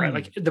hope, right?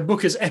 Like the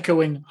book is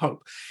echoing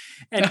hope.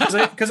 And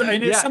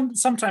because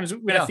sometimes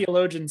when a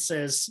theologian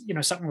says,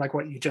 something like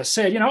what you just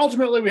said,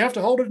 ultimately we have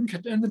to hold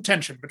it in the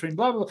tension between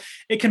blah, blah, blah,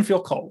 it can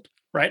feel cold,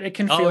 right? It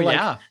can feel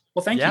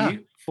well, thank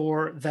you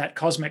for that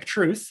cosmic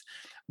truth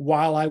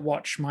while I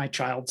watch my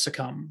child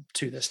succumb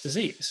to this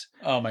disease.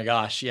 Oh my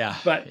gosh, yeah.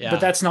 But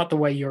that's not the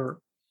way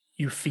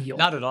you feel.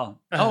 Not at all.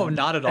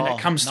 Not at all. And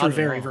it comes through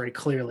very, very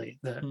clearly,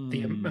 the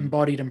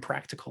embodied and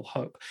practical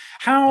hope.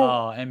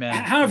 How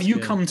have you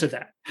come to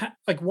that?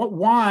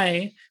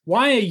 Why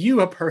are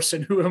you a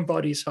person who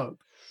embodies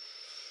hope?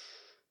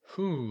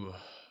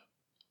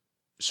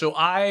 So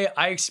I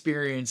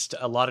experienced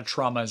a lot of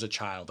trauma as a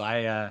child.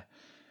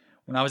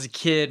 When I was a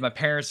kid, my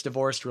parents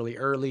divorced really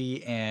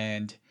early,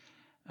 and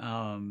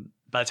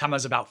by the time I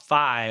was about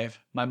 5,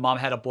 my mom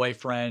had a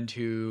boyfriend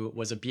who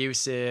was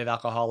abusive,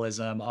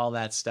 alcoholism, all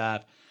that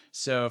stuff.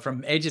 So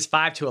from ages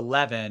 5 to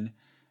 11,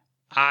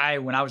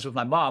 when I was with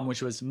my mom,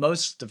 which was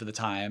most of the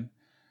time,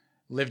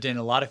 lived in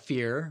a lot of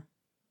fear,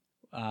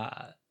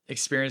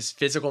 experienced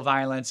physical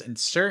violence and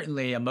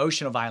certainly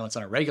emotional violence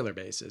on a regular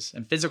basis.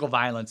 And physical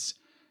violence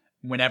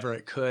whenever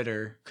it could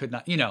or could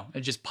not,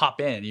 it just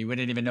pop in. You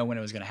wouldn't even know when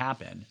it was going to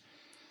happen.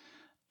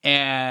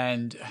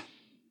 And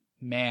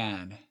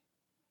man,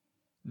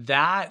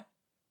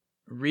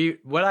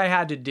 what I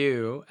had to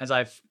do as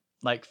I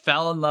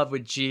fell in love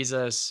with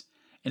Jesus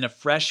in a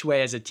fresh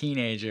way as a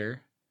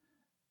teenager,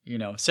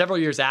 several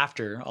years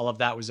after all of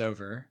that was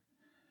over,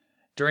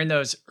 during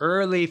those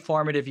early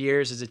formative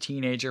years as a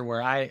teenager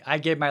where I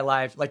gave my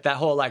life, like that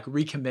whole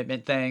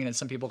recommitment thing that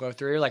some people go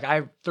through,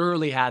 I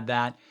thoroughly had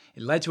that.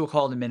 It led to a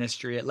call to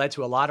ministry. It led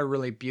to a lot of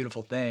really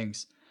beautiful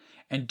things.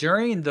 And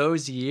during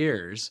those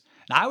years,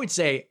 and I would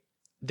say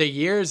the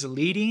years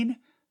leading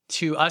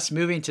to us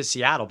moving to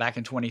Seattle back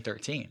in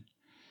 2013,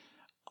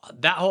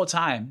 that whole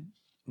time,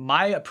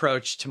 my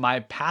approach to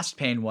my past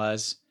pain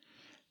was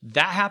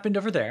that happened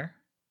over there.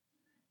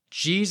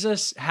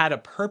 Jesus had a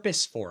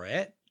purpose for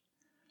it.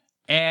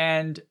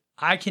 And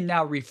I can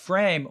now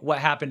reframe what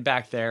happened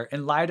back there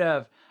in light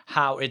of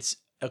how it's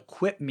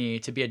equipped me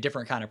to be a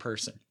different kind of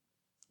person.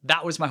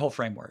 That was my whole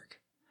framework.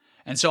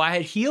 And so I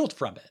had healed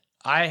from it.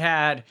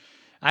 I'd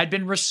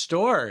been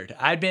restored.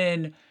 I'd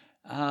been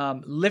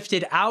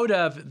lifted out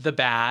of the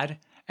bad,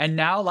 and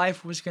now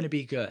life was going to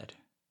be good.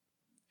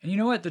 And you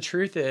know what? The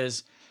truth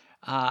is,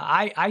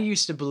 I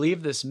used to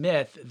believe this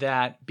myth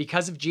that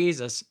because of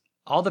Jesus,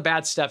 all the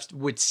bad stuff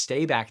would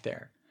stay back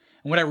there.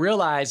 And what I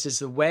realized is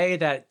the way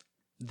that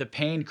the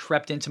pain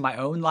crept into my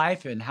own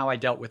life and how I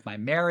dealt with my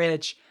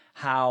marriage,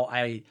 how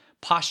I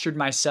postured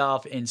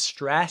myself in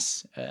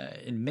stress,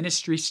 in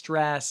ministry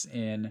stress,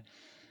 in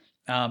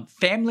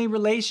family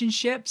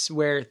relationships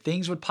where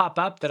things would pop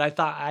up that I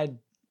thought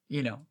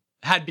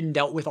had been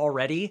dealt with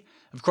already.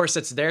 Of course,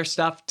 that's their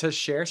stuff to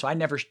share, so I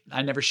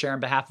never share on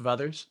behalf of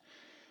others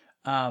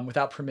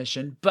without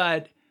permission.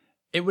 But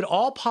it would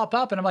all pop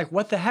up, and I'm like,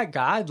 "What the heck,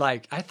 God?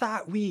 I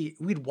thought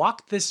we'd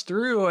walked this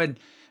through, and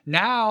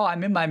now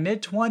I'm in my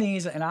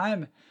mid-20s,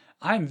 and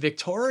I'm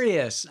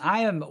victorious.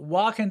 I am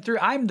walking through.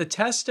 I'm the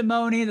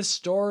testimony, the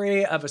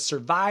story of a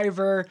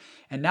survivor,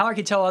 and now I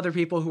can tell other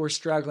people who are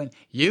struggling,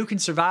 you can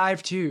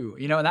survive too."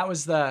 And that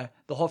was the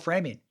whole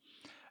framing.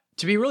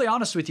 To be really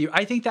honest with you,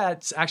 I think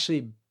that's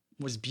actually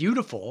was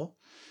beautiful,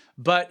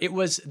 but it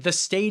was the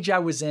stage I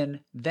was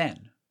in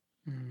then.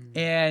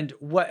 And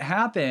what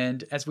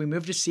happened as we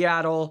moved to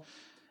Seattle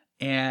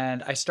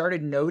and I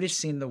started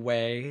noticing the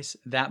ways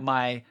that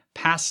my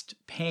past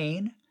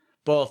pain,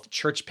 both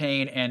church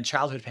pain and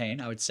childhood pain,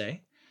 I would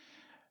say,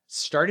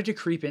 started to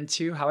creep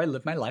into how I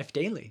live my life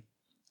daily.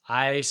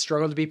 I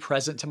struggled to be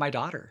present to my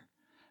daughter.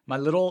 My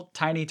little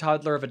tiny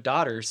toddler of a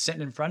daughter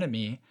sitting in front of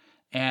me,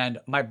 and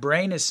my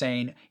brain is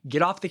saying,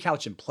 get off the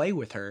couch and play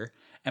with her.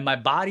 And my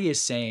body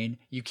is saying,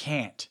 you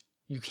can't,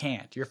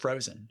 you're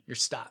frozen, you're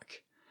stuck.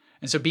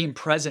 And so being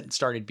present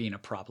started being a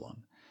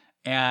problem.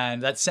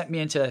 And that sent me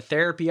into a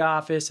therapy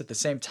office. At the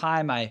same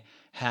time, I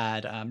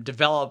had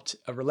developed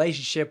a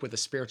relationship with a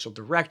spiritual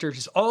director.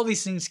 Just all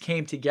these things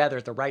came together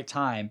at the right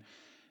time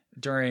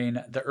during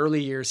the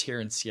early years here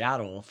in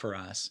Seattle for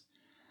us.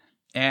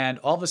 And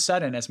all of a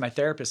sudden, as my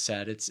therapist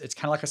said, it's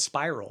kind of like a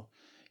spiral.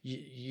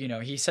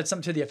 He said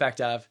something to the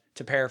effect of,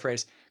 to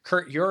paraphrase,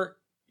 Kurt, you're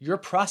your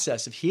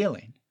process of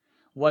healing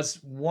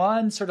was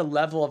one sort of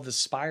level of the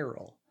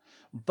spiral.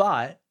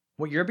 But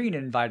what you're being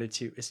invited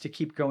to is to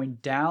keep going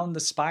down the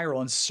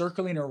spiral and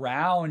circling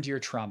around your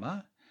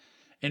trauma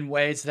in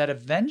ways that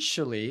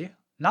eventually,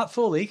 not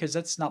fully, because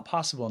that's not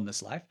possible in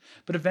this life,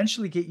 but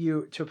eventually get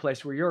you to a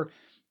place where you're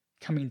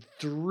coming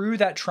through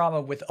that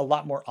trauma with a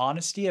lot more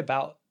honesty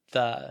about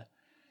the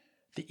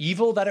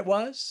evil that it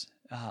was,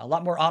 a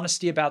lot more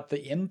honesty about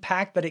the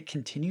impact that it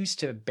continues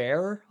to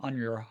bear on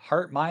your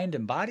heart, mind,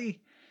 and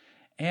body,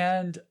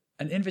 and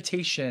an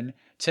invitation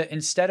to,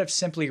 instead of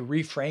simply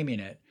reframing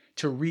it,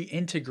 to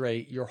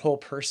reintegrate your whole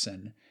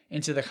person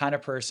into the kind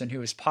of person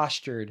who is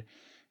postured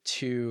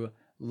to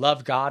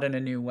love God in a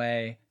new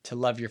way, to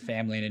love your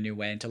family in a new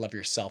way, and to love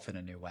yourself in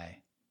a new way.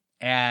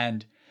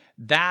 And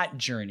that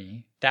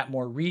journey, that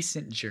more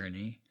recent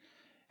journey,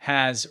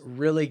 has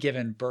really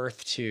given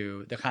birth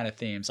to the kind of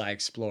themes I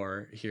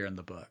explore here in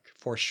the book,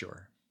 for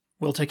sure.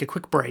 We'll take a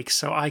quick break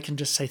so I can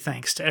just say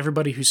thanks to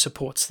everybody who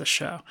supports the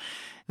show.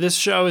 This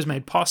show is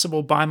made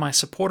possible by my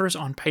supporters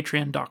on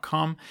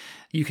patreon.com.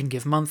 You can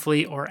give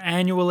monthly or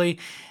annually.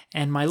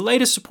 And my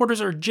latest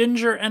supporters are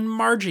Ginger and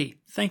Margie.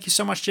 Thank you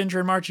so much, Ginger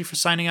and Margie, for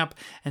signing up.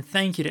 And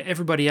thank you to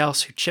everybody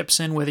else who chips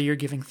in, whether you're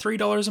giving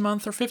 $3 a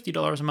month or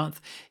 $50 a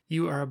month.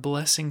 You are a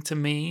blessing to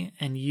me,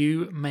 and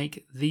you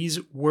make these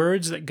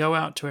words that go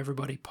out to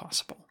everybody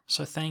possible.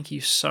 So thank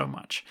you so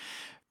much.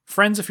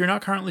 Friends, if you're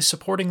not currently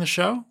supporting the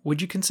show,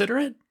 would you consider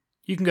it?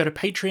 You can go to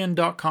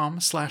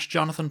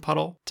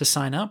patreon.com/JonathanPuddle to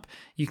sign up.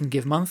 You can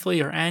give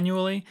monthly or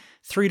annually.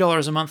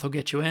 $3 a month will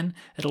get you in.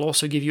 It'll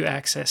also give you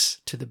access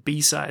to the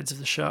B-sides of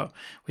the show,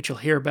 which you'll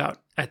hear about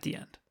at the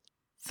end.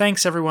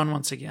 Thanks, everyone,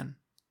 once again.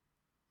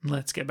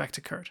 Let's get back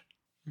to Kurt.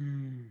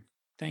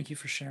 Thank you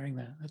for sharing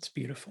that. That's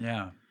beautiful.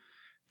 Yeah,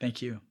 thank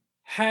you.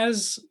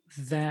 Has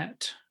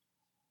that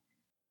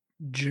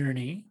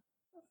journey,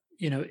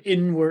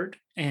 inward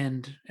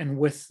and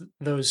with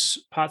those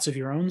parts of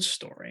your own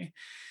story,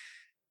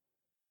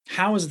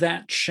 how has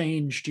that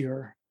changed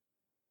your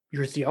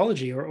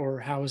theology, or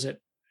how has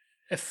it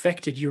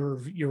affected your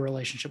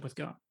relationship with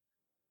God?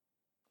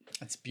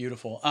 That's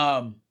beautiful.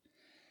 I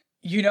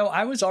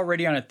was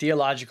already on a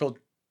theological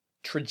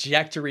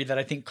trajectory that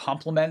I think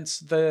complements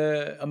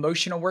the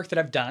emotional work that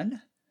I've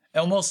done,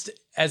 almost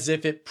as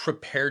if it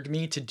prepared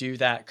me to do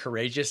that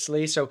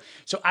courageously. So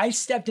I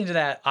stepped into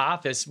that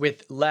office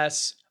with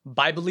less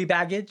Bible-y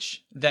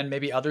baggage than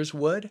maybe others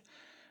would.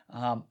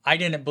 I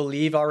didn't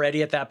believe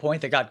already at that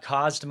point that God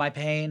caused my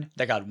pain,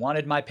 that God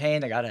wanted my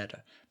pain, that God had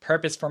a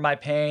purpose for my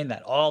pain,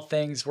 that all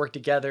things work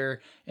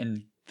together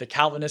in the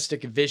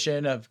Calvinistic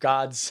vision of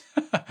God's,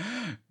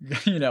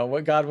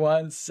 what God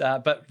wants,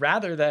 but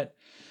rather that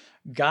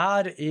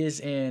God is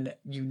in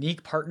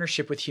unique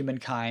partnership with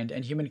humankind,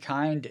 and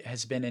humankind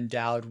has been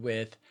endowed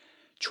with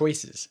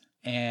choices.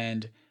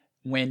 And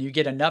when you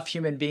get enough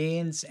human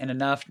beings and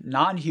enough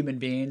non-human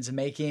beings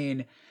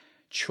making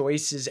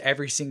choices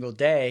every single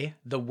day,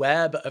 the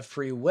web of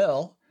free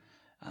will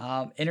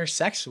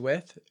intersects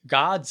with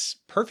God's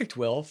perfect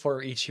will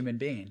for each human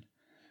being.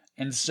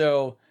 And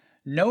so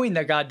knowing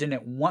that God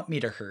didn't want me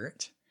to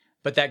hurt,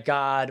 but that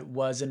God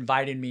was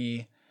inviting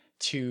me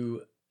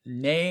to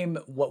name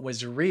what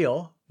was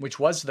real, which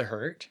was the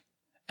hurt,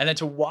 and then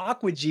to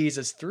walk with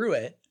Jesus through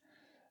it,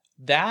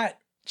 that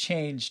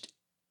changed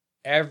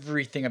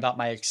everything about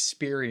my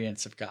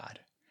experience of God.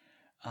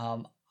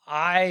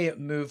 I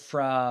moved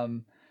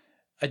from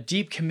a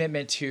deep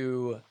commitment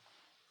to,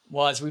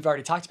 well, as we've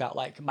already talked about,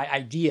 like my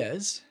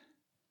ideas,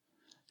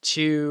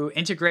 to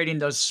integrating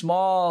those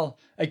small,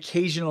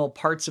 occasional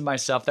parts of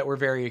myself that were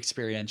very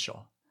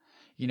experiential.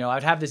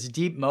 I'd have this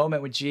deep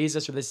moment with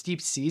Jesus or this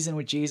deep season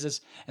with Jesus,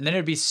 and then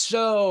it'd be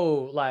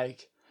so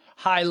like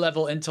high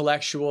level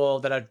intellectual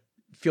that I'd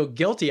feel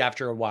guilty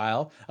after a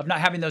while of not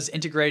having those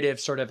integrative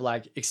sort of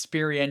like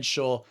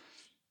experiential,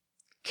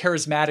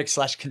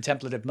 charismatic /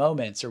 contemplative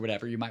moments, or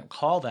whatever you might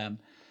call them.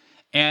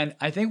 And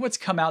I think what's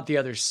come out the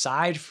other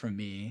side from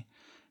me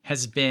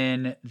has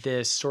been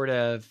this sort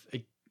of,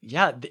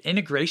 the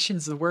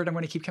integration's the word I'm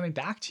going to keep coming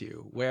back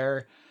to,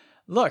 where,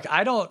 look,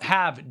 I don't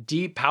have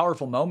deep,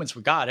 powerful moments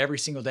with God every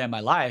single day of my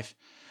life,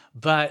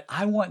 but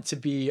I want to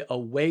be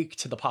awake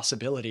to the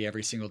possibility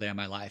every single day of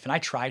my life. And I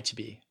try to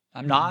be.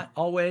 I'm not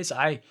always.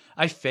 I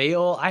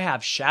fail. I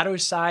have shadow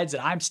sides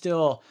that I'm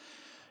still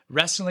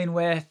wrestling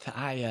with.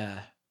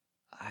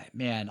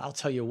 I'll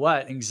tell you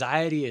what,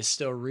 anxiety is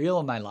still real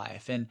in my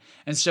life. And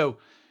so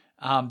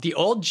the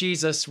old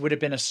Jesus would have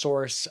been a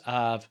source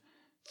of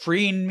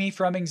freeing me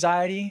from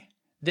anxiety.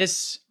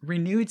 This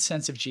renewed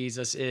sense of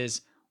Jesus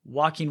is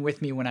walking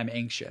with me when I'm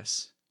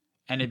anxious,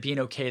 and it being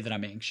okay that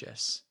I'm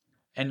anxious,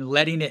 and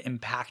letting it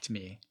impact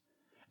me.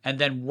 And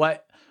then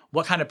what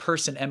kind of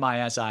person am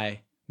I as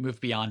I move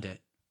beyond it?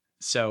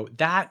 So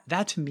that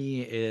to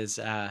me is,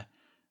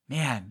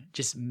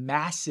 just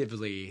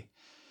massively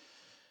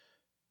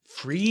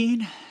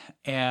freeing.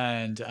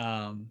 And,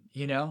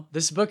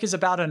 this book is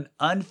about an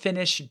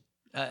unfinished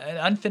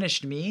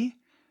me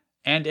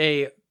and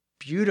a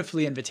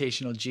beautifully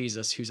invitational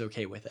Jesus who's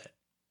okay with it.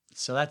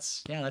 So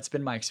that's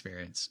been my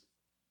experience.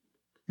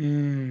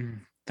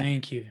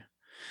 Thank you.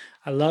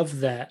 I love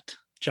that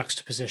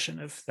juxtaposition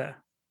of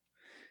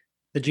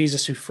the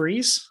Jesus who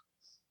frees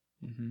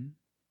Hmm.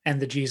 and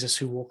the Jesus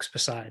who walks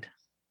beside.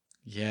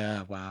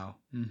 Yeah. Wow.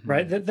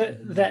 Right.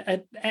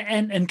 That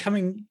and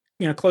coming,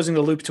 closing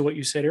the loop to what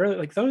you said earlier,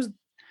 like those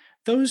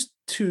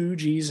two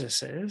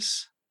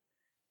Jesuses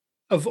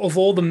of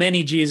all the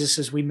many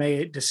Jesuses we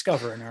may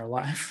discover in our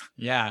life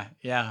Yeah.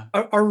 Yeah.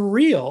 are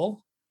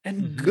real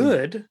and Hmm.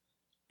 good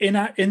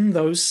in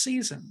those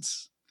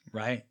seasons.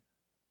 Right.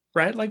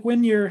 Right. Like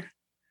when you're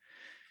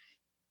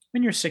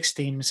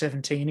 16,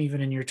 17,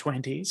 even in your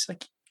 20s,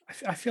 like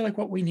I feel like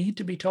what we need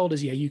to be told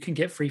is, yeah, you can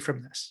get free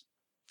from this.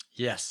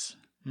 Yes.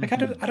 Like I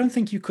don't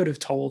think you could have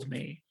told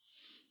me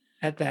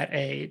at that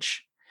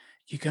age,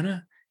 you're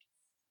gonna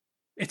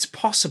it's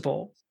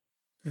possible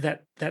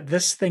that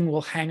this thing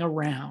will hang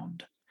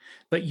around,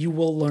 but you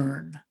will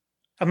learn.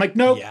 I'm like,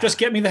 nope, Yeah. just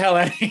get me the hell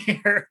out of here.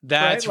 Right.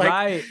 That's Like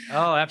right.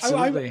 Oh,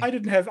 absolutely.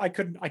 I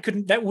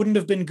couldn't, that wouldn't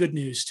have been good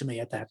news to me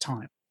at that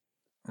time.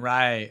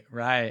 Right,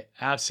 right.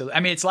 Absolutely. I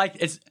mean, it's like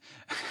it's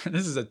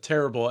this is a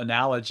terrible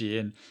analogy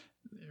and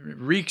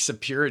reeks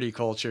of purity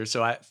culture.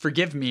 So I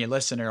forgive me,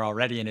 listener,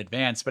 already in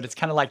advance, but it's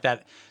kind of like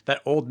that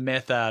old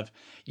myth of,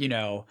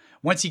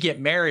 once you get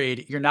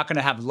married, you're not going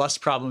to have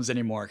lust problems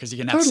anymore because you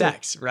can have Totally.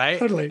 sex, right?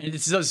 Totally. And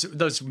it's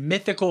those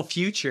mythical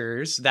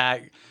futures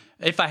that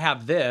if I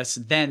have this,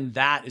 then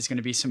that is going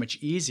to be so much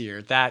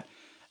easier that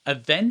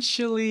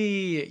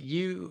eventually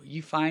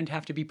you find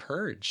have to be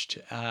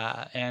purged.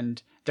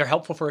 And they're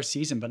helpful for a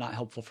season, but not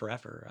helpful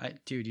forever.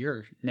 Dude,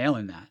 you're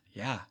nailing that.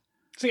 Yeah.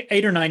 It's like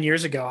 8 or 9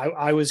 years ago,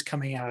 I was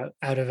coming out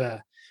of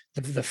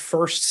the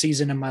first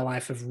season in my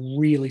life of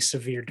really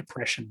severe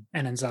depression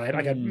and anxiety.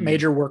 I got Hmm.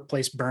 major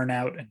workplace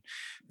burnout and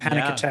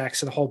panic Yeah.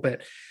 attacks and the whole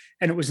bit.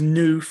 And it was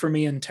new for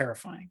me and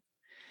terrifying.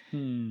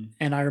 Hmm.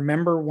 And I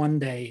remember one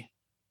day,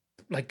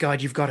 like,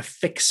 God, you've got to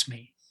fix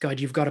me. God,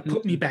 you've got to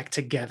put me Hmm. back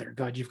together.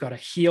 God, you've got to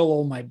heal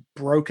all my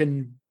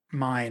broken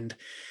mind.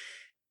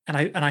 And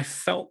I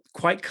felt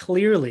quite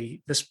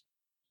clearly this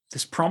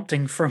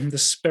prompting from the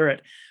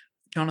Spirit,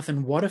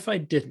 Jonathan, what if I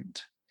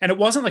didn't? And it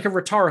wasn't like a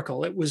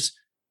rhetorical. It was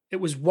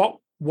what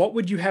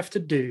would you have to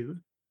do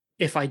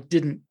if I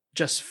didn't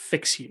just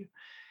fix you?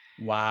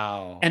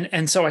 Wow.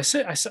 And so I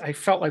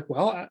felt like,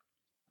 well,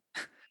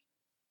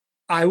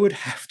 I would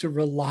have to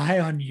rely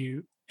on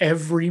you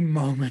every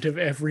moment of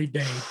every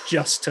day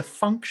just to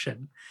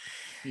function.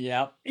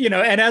 Yep.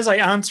 And as I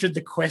answered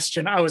the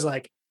question, I was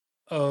like,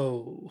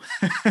 oh,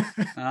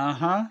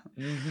 Uh-huh.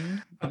 Mm-hmm.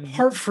 apart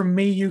Mm-hmm. from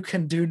me, you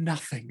can do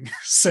nothing,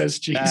 says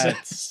Jesus.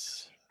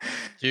 That's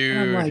And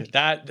I'm dude. like,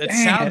 That dang it.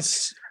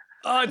 sounds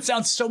it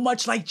sounds so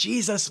much like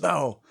Jesus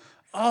though.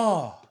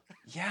 Oh,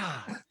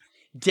 yeah.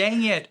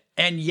 Dang it.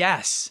 And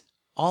yes,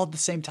 all at the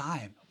same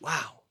time.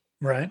 Wow.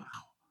 Right. Wow.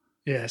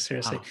 Yeah,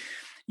 seriously. Wow.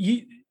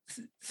 You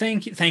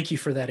thank you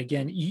for that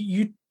again.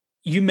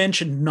 You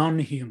mentioned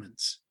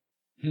non-humans.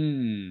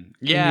 Can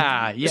you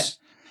Yeah, yeah. just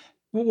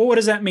what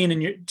does that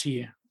mean to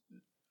you?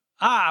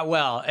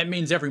 Well, it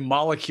means every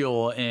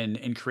molecule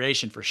in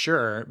creation for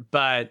sure,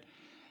 but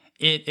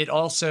it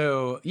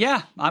also,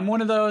 yeah, I'm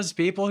one of those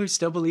people who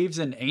still believes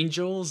in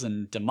angels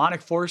and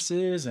demonic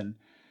forces and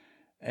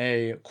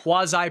a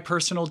quasi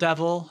personal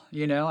devil.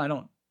 I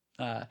don't.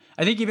 I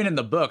think even in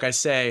the book, I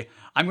say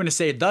I'm going to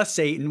say the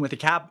Satan with a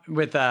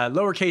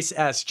lowercase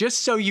s,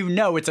 just so you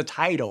know it's a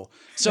title.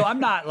 So I'm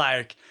not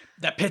like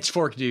that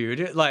pitchfork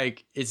dude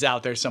like is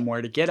out there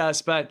somewhere to get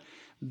us, but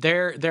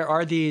there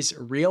are these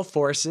real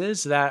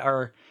forces that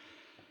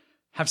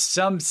have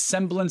some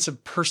semblance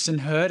of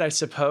personhood, I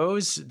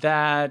suppose,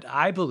 that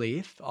I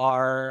believe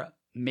are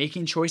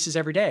making choices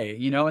every day.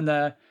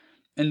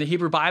 In the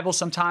Hebrew Bible,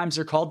 sometimes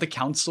they're called the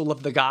council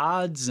of the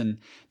gods, and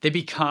they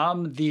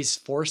become these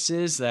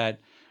forces that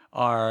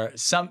are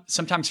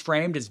sometimes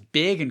framed as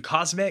big and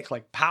cosmic,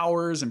 like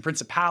powers and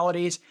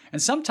principalities, and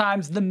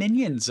sometimes the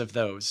minions of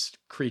those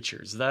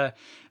creatures,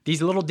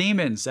 these little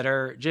demons that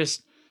are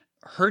just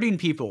hurting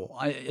people,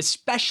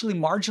 especially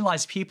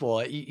marginalized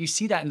people. You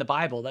see that in the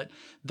Bible,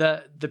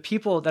 that the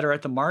people that are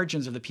at the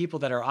margins are the people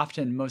that are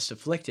often most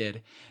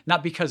afflicted,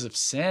 not because of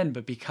sin,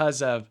 but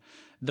because of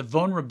the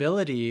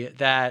vulnerability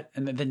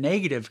and the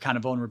negative kind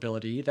of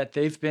vulnerability that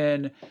they've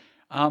been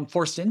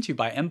forced into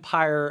by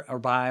empire or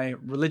by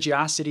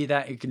religiosity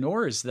that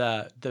ignores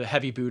the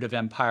heavy boot of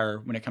empire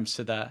when it comes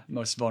to the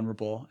most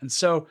vulnerable. And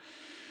so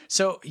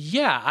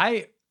yeah,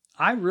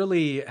 I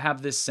really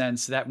have this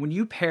sense that when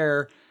you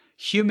pair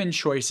human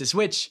choices,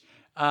 which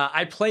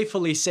I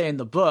playfully say in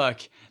the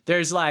book,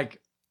 there's like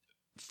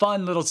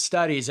fun little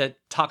studies that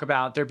talk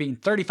about there being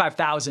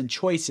 35,000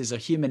 choices a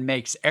human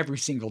makes every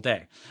single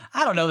day.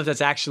 I don't know that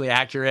that's actually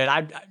accurate.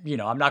 I'm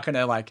not going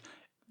to like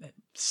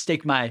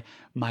stake my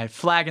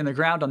flag in the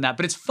ground on that,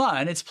 but it's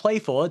fun, it's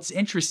playful, it's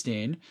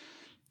interesting.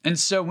 And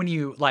so when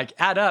you like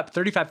add up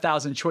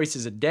 35,000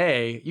 choices a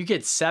day, you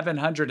get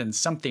 700 and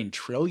something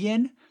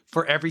trillion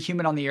for every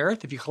human on the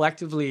earth. If you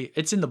collectively,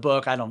 it's in the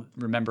book. I don't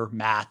remember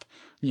math,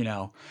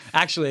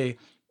 actually.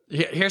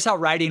 Here's how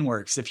writing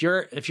works. If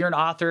you're an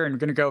author and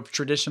going to go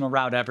traditional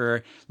route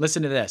ever,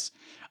 listen to this.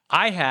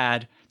 I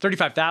had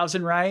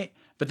 35,000, right?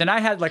 But then I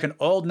had like an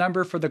old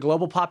number for the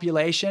global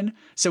population.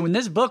 So when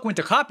this book went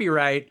to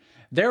copyright,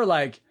 they're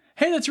like,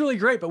 hey, that's really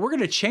great, but we're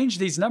going to change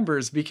these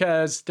numbers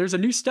because there's a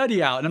new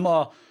study out. And I'm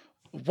all,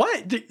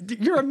 what?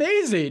 You're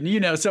amazing.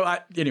 So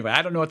anyway,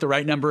 I don't know what the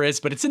right number is,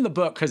 but it's in the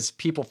book because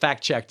people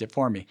fact checked it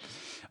for me.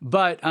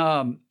 But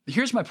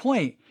here's my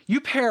point.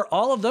 You pair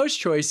all of those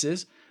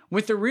choices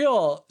with the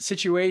real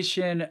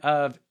situation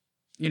of,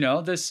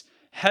 this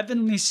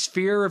heavenly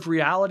sphere of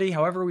reality,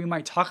 however we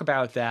might talk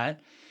about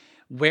that,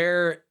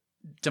 where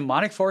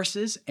demonic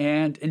forces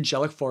and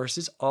angelic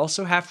forces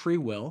also have free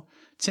will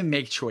to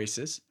make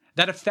choices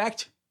that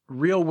affect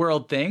real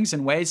world things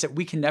in ways that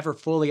we can never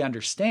fully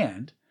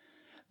understand.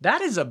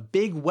 That is a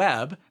big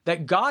web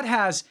that God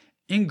has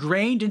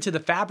ingrained into the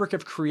fabric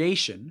of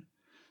creation,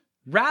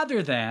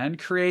 rather than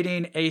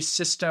creating a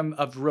system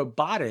of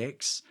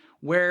robotics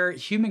where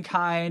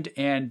humankind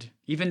and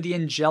even the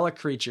angelic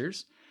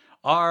creatures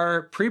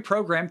are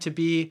pre-programmed to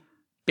be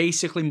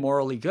basically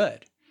morally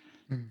good.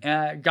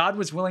 God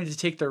was willing to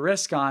take the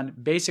risk on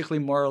basically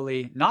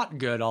morally not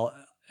good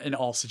in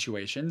all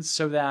situations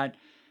so that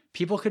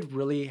people could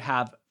really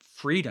have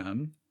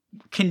freedom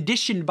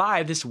conditioned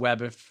by this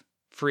web of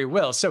free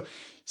will. So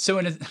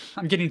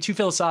I'm getting too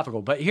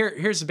philosophical, but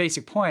here's the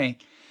basic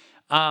point.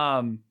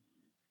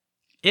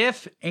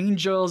 If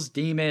angels,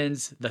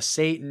 demons, the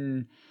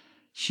Satan,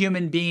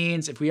 human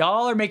beings, if we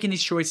all are making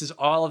these choices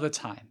all of the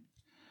time,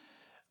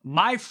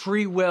 my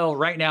free will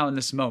right now in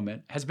this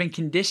moment has been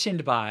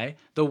conditioned by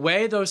the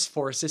way those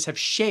forces have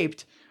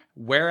shaped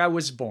where I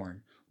was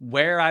born,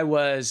 where I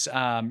was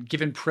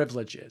given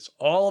privileges,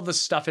 all of the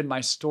stuff in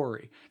my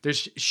story.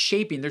 There's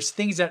shaping, there's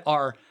things that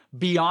are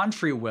beyond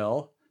free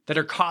will that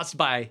are caused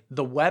by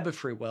the web of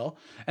free will.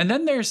 And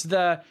then there's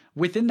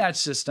within that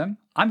system,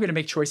 I'm going to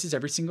make choices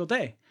every single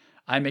day.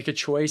 I make a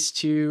choice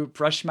to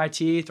brush my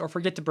teeth or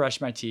forget to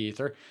brush my teeth,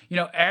 or,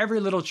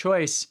 every little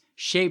choice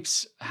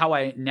shapes how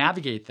I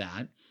navigate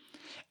that.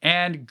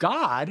 And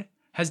God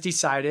has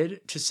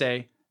decided to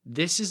say,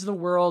 this is the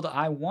world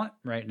I want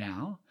right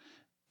now.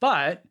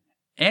 But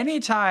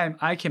anytime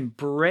I can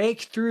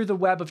break through the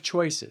web of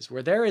choices,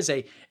 where there is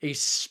a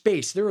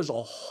space, there is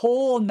a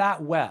hole in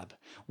that web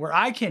where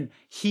I can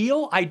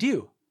heal, I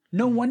do.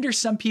 No wonder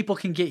some people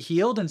can get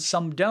healed and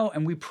some don't,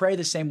 and we pray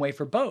the same way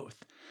for both.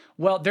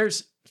 Well,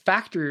 there's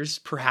factors,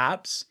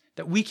 perhaps,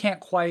 that we can't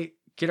quite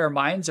get our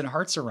minds and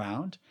hearts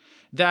around,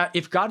 that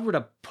if God were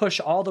to push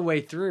all the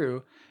way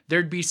through,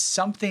 there'd be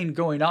something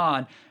going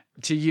on,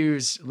 to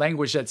use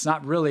language that's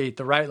not really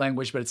the right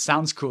language, but it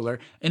sounds cooler,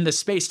 in the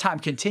space-time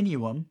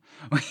continuum,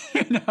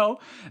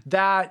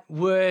 that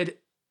would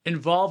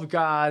involve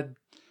God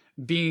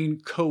being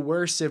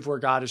coercive where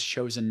God has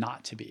chosen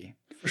not to be.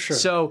 For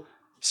sure.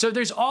 So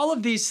there's all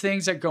of these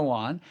things that go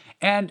on.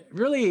 And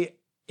really,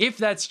 if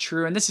that's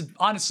true, and this is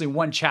honestly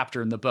one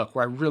chapter in the book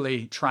where I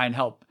really try and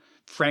help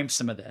frame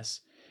some of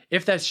this.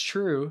 If that's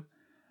true,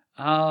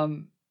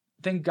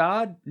 then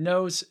God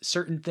knows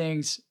certain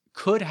things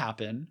could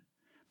happen,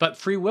 but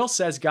free will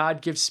says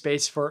God gives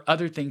space for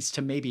other things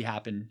to maybe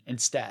happen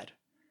instead.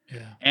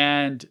 Yeah.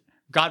 And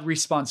God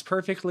responds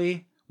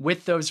perfectly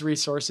with those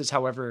resources,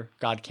 however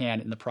God can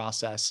in the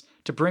process,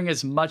 to bring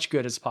as much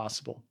good as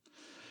possible.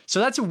 So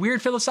that's a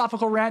weird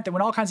philosophical rant that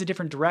went all kinds of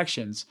different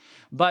directions.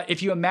 But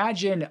if you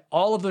imagine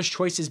all of those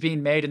choices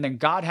being made and then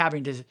God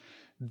having to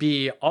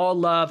be all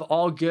love,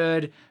 all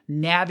good,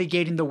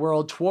 navigating the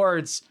world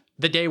towards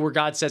the day where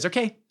God says,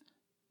 okay,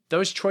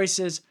 those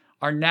choices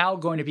are now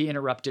going to be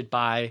interrupted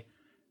by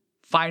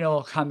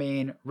final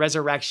coming,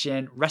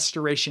 resurrection,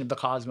 restoration of the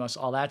cosmos,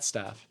 all that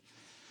stuff,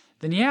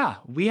 then yeah,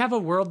 we have a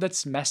world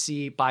that's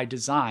messy by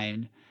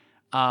design,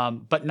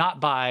 but not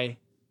by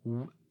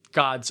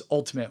God's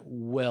ultimate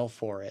will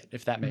for it,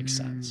 if that makes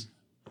sense.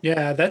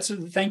 Yeah,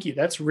 thank you.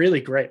 That's really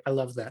great. I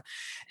love that.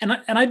 And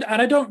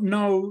I don't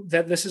know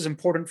that this is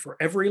important for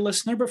every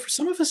listener, but for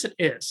some of us it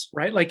is,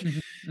 right? Like,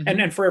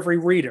 and for every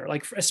reader,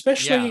 like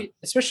especially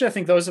I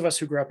think those of us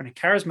who grew up in a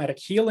charismatic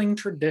healing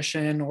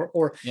tradition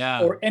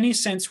or any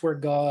sense where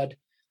God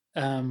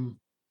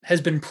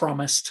has been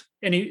promised,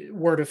 any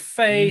word of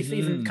faith,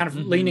 even kind of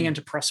leaning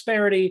into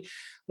prosperity.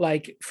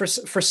 Like for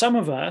some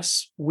of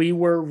us, we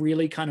were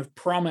really kind of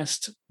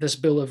promised this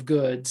bill of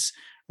goods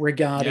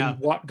regarding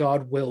what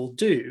God will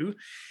do.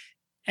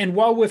 And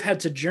while we've had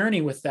to journey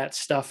with that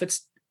stuff,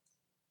 it's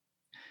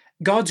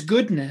God's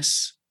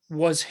goodness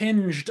was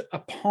hinged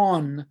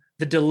upon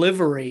the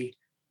delivery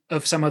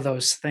of some of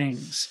those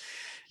things.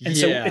 And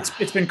so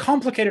it's been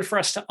complicated for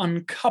us to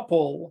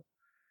uncouple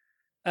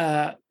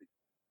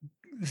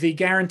the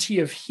guarantee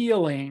of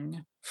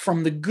healing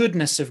from the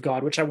goodness of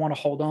God, which I want to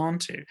hold on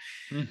to.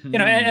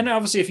 And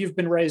obviously if you've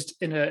been raised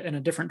in a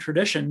different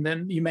tradition,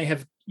 then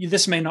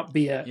this may not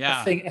be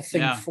a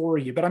thing for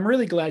you, but I'm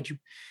really glad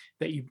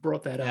that you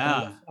brought that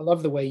up. I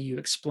love the way you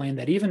explained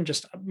that. Even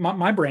just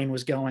my brain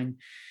was going,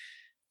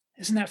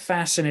 isn't that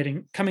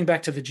fascinating? Coming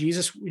back to the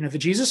Jesus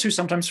who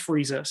sometimes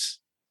frees us,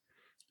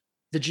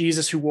 the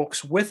Jesus who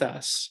walks with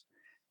us,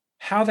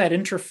 how that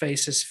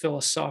interfaces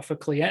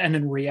philosophically and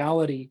in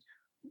reality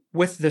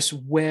with this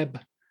web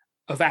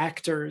of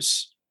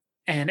actors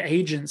and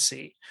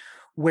agency,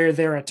 where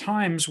there are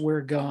times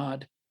where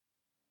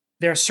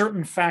there are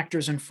certain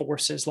factors and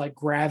forces like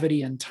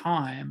gravity and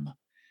time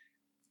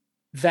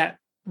that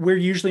we're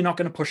usually not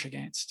going to push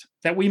against,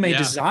 that we may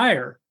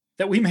desire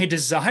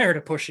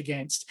to push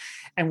against.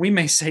 And we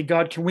may say,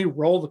 God, can we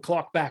roll the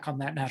clock back on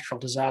that natural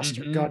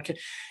disaster? Mm-hmm. God can,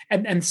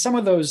 and some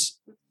of those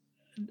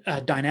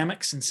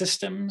dynamics and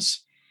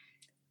systems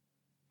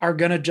are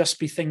going to just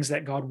be things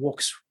that God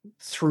walks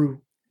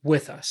through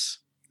with us.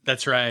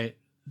 That's right.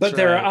 But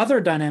there are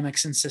other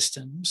dynamics and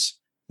systems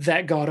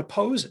that God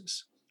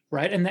opposes,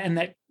 right? And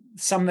that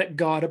some that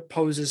God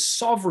opposes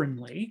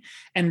sovereignly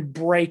and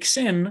breaks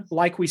in,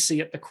 like we see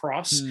at the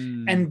cross,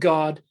 and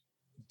God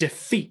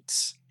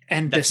defeats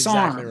and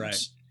disarms. Exactly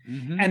right.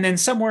 Mm-hmm. And then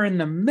somewhere in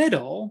the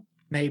middle,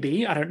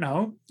 maybe, I don't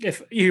know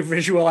if you're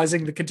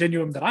visualizing the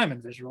continuum that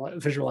I'm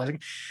visualizing,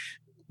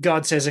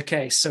 God says,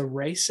 okay, so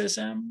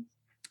racism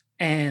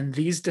and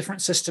these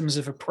different systems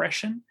of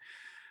oppression,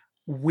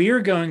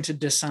 we're going to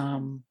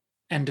disarm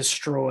and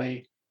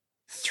destroy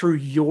through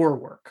your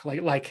work.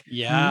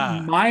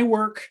 My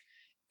work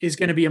is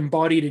going to be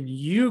embodied in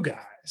you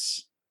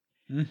guys.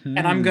 Mm-hmm.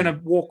 And I'm going to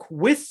walk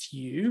with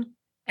you,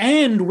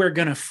 and we're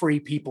going to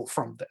free people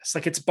from this.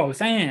 Like, it's both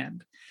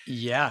and.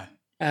 Yeah.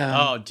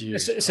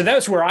 Dude. So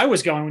that's where I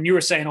was going when you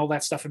were saying all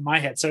that stuff in my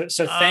head. So thank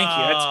you.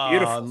 That's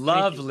beautiful.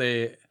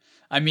 Lovely.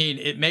 I mean,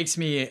 it makes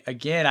me,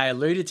 again, I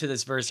alluded to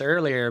this verse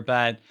earlier,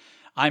 but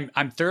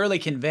I'm thoroughly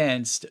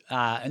convinced,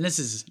 and this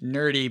is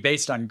nerdy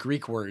based on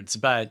Greek words,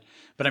 but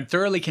I'm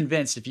thoroughly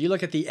convinced if you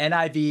look at the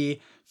NIV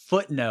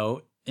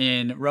footnote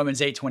in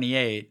Romans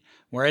 8:28,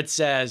 where it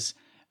says,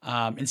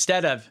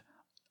 instead of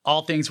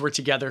all things work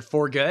together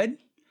for good,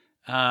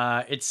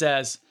 it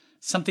says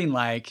something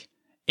like,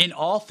 in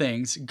all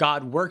things,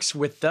 God works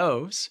with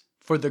those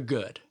for the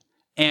good.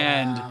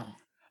 And wow.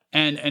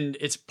 And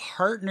it's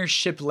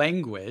partnership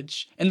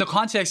language in the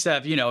context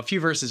of, a few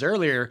verses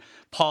earlier,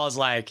 Paul's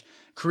like,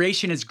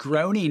 creation is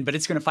groaning, but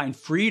it's going to find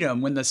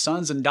freedom when the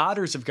sons and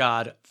daughters of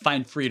God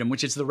find freedom,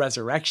 which is the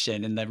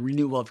resurrection and the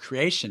renewal of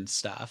creation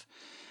stuff.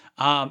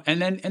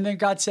 And then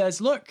God says,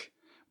 look,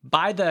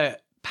 by the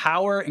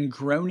power and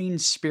groaning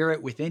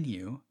spirit within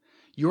you,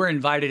 you are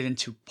invited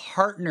into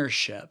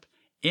partnership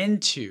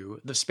into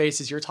the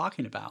spaces you're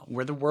talking about,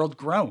 where the world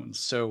groans.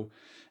 So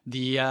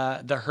the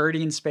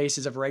hurting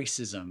spaces of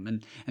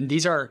racism. And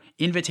these are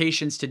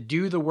invitations to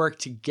do the work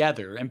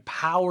together,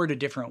 empowered a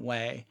different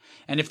way.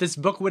 And if this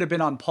book would have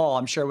been on Paul,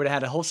 I'm sure it would have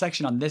had a whole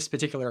section on this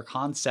particular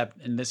concept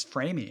and this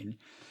framing.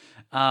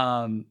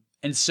 And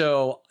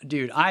so,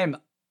 dude, I'm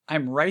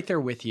right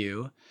there with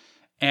you.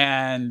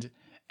 And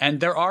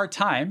there are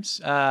times,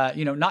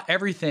 not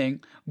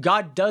everything,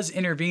 God does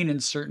intervene in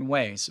certain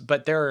ways,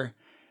 but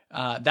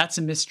that's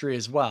a mystery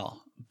as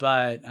well.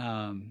 But,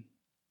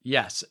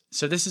 yes.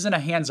 So this isn't a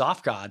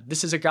hands-off God.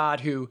 This is a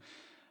God who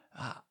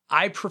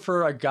I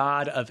prefer a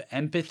God of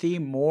empathy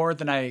more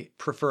than I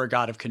prefer a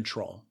God of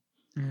control.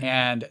 Mm.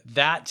 And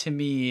that to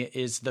me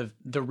is the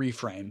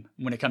reframe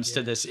when it comes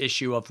to this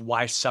issue of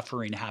why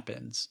suffering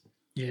happens.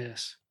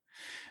 Yes.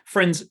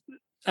 Friends,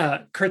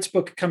 Kurt's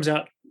book comes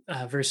out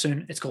very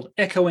soon. It's called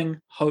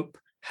Echoing Hope: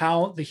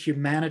 How the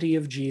Humanity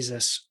of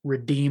Jesus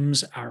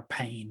Redeems Our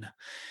Pain.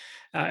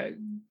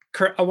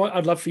 Kurt,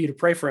 I'd love for you to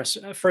pray for us.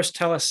 First,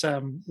 tell us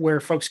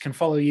where folks can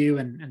follow you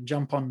and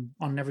jump on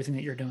everything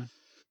that you're doing.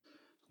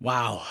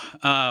 Wow.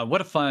 What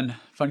a fun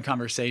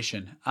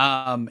conversation.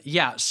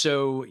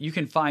 So you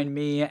can find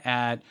me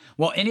at,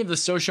 any of the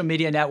social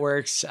media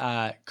networks,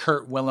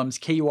 Kurt Willems,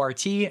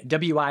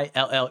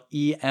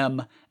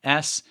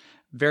 KurtWillems.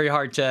 Very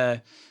hard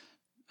to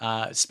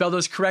spell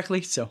those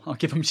correctly, so I'll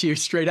give them to you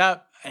straight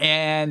up.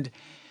 And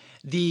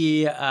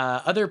the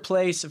other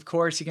place, of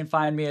course, you can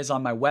find me is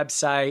on my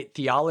website,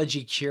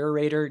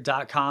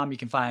 theologycurator.com. You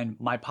can find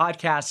my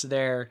podcast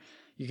there.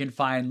 You can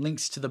find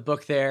links to the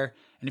book there.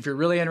 And if you're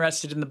really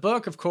interested in the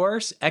book, of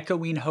course,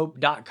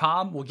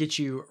 echoinghope.com will get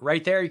you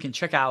right there. You can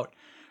check out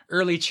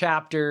early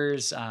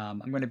chapters. I'm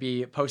going to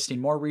be posting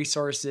more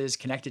resources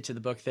connected to the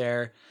book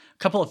there. A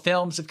couple of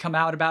films have come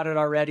out about it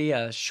already,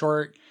 a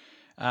short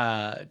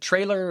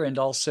trailer and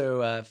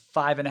also a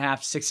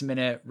 5.5, 6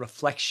 minute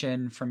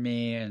reflection from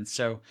me. And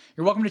so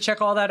you're welcome to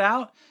check all that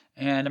out.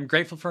 And I'm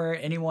grateful for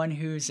anyone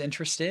who's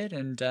interested.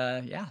 And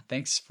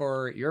thanks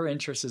for your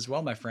interest as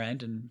well, my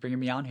friend, and bringing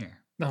me on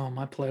here. Oh,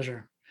 my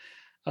pleasure.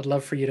 I'd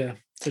love for you to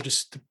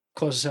just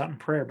close us out in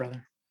prayer,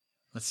 brother.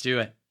 Let's do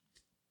it.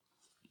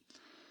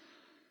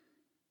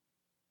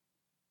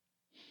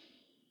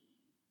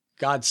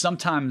 God,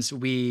 sometimes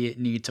we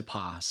need to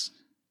pause.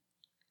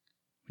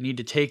 We need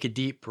to take a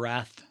deep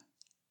breath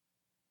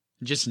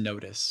and just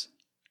notice.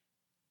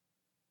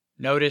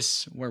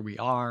 Notice where we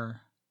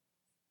are.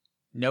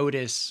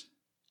 Notice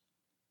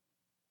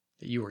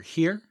that you are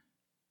here.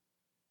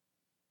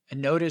 And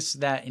notice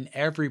that in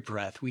every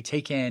breath we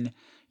take in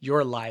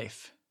your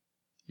life,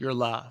 your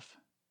love,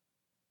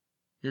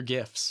 your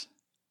gifts.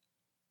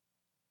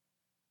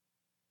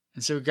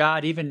 And so,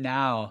 God, even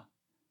now,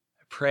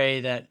 I pray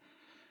that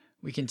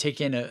we can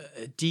take in a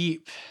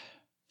deep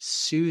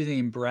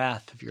soothing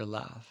breath of your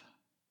love.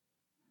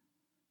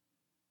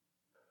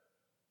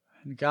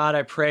 And God,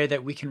 I pray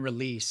that we can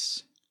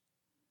release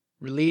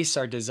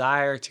our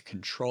desire to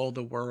control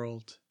the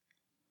world,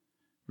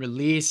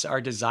 release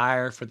our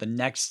desire for the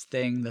next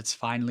thing that's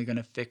finally going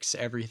to fix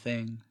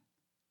everything,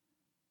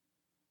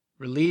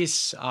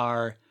 release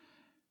our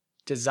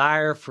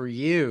desire for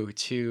you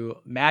to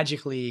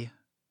magically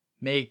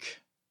make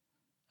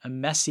a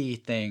messy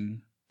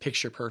thing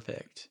picture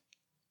perfect,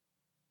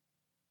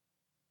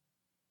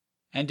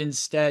 and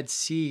instead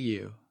see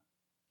you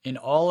in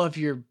all of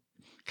your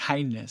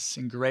kindness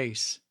and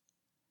grace,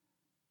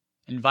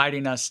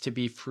 inviting us to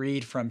be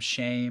freed from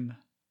shame,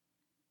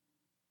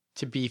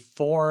 to be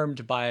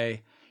formed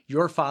by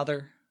your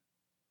Father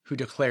who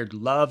declared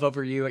love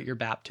over you at your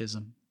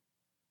baptism,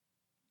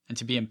 and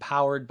to be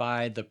empowered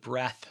by the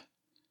breath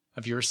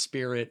of your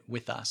Spirit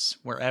with us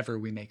wherever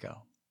we may go.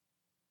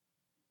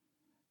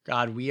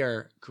 God, we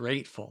are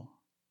grateful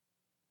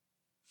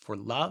for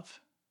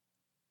love.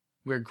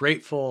 We're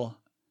grateful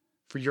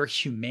for your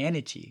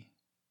humanity,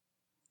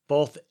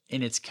 both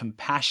in its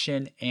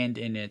compassion and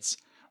in its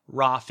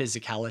raw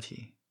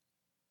physicality.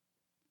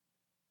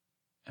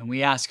 And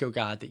we ask, oh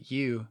God, that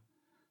you,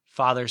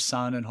 Father,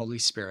 Son, and Holy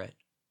Spirit,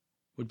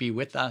 would be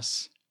with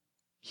us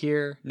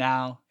here,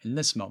 now, in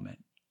this moment,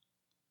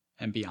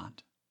 and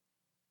beyond.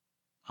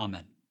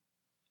 Amen.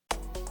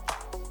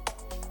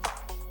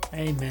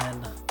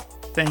 Amen.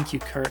 Thank you,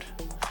 Kurt.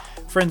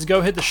 Friends,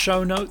 go hit the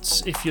show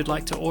notes if you'd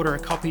like to order a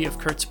copy of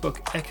Kurt's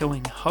book,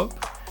 Echoing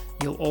Hope.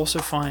 You'll also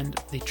find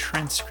the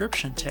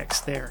transcription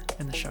text there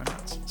in the show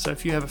notes. So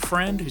if you have a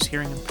friend who's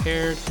hearing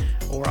impaired,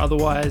 or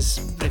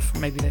otherwise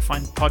maybe they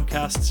find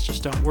podcasts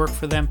just don't work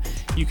for them,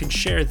 you can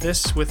share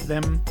this with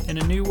them in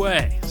a new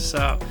way.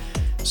 So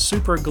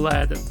super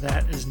glad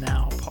that is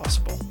now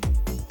possible.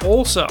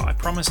 Also, I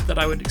promised that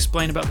I would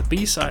explain about the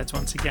B-sides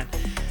once again.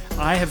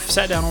 I have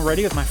sat down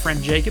already with my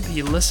friend Jacob.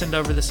 He listened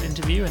over this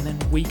interview, and then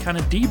we kind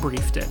of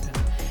debriefed it. And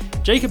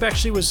Jacob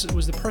actually was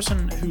the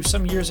person who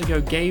some years ago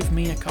gave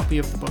me a copy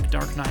of the book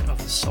Dark Night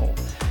of the Soul.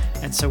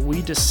 And so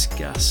we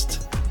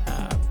discussed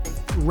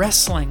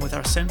wrestling with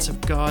our sense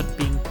of God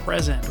being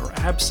present or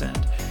absent,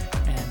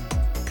 and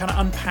kind of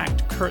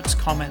unpacked Kurt's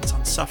comments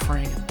on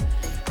suffering.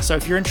 So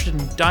if you're interested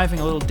in diving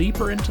a little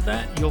deeper into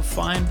that, you'll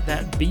find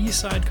that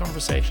B-side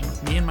conversation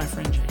with me and my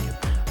friend Jacob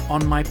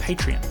on my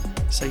Patreon.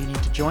 So you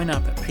need to join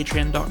up at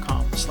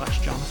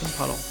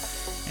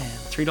patreon.com/JonathanPuddle, and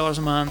 $3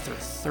 a month or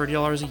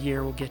 $30 a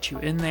year will get you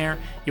in there.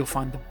 You'll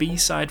find the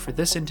B-side for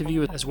this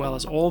interview, as well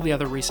as all the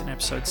other recent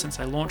episodes since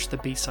I launched the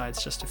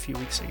B-sides just a few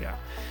weeks ago.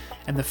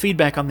 And the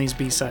feedback on these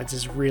B-sides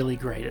is really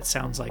great. It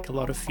sounds like a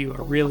lot of you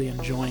are really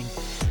enjoying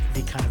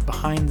the kind of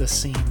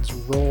behind-the-scenes,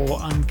 raw,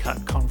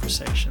 uncut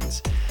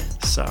conversations.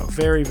 So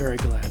very, very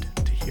glad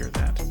to hear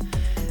that.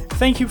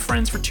 Thank you,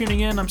 friends, for tuning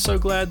in. I'm so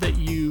glad that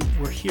you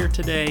were here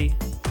today.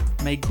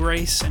 May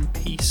grace and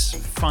peace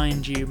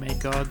find you. May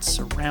God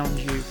surround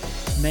you.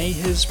 May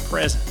His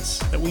presence,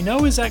 that we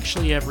know is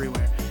actually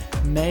everywhere,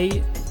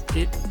 may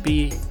it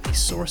be a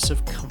source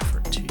of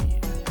comfort to you.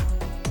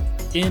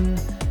 In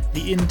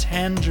the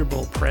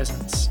intangible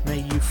presence,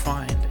 may you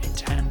find a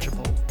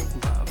tangible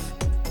love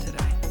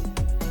today.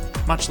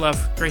 Much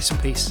love, grace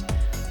and peace.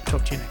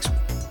 Talk to you next week.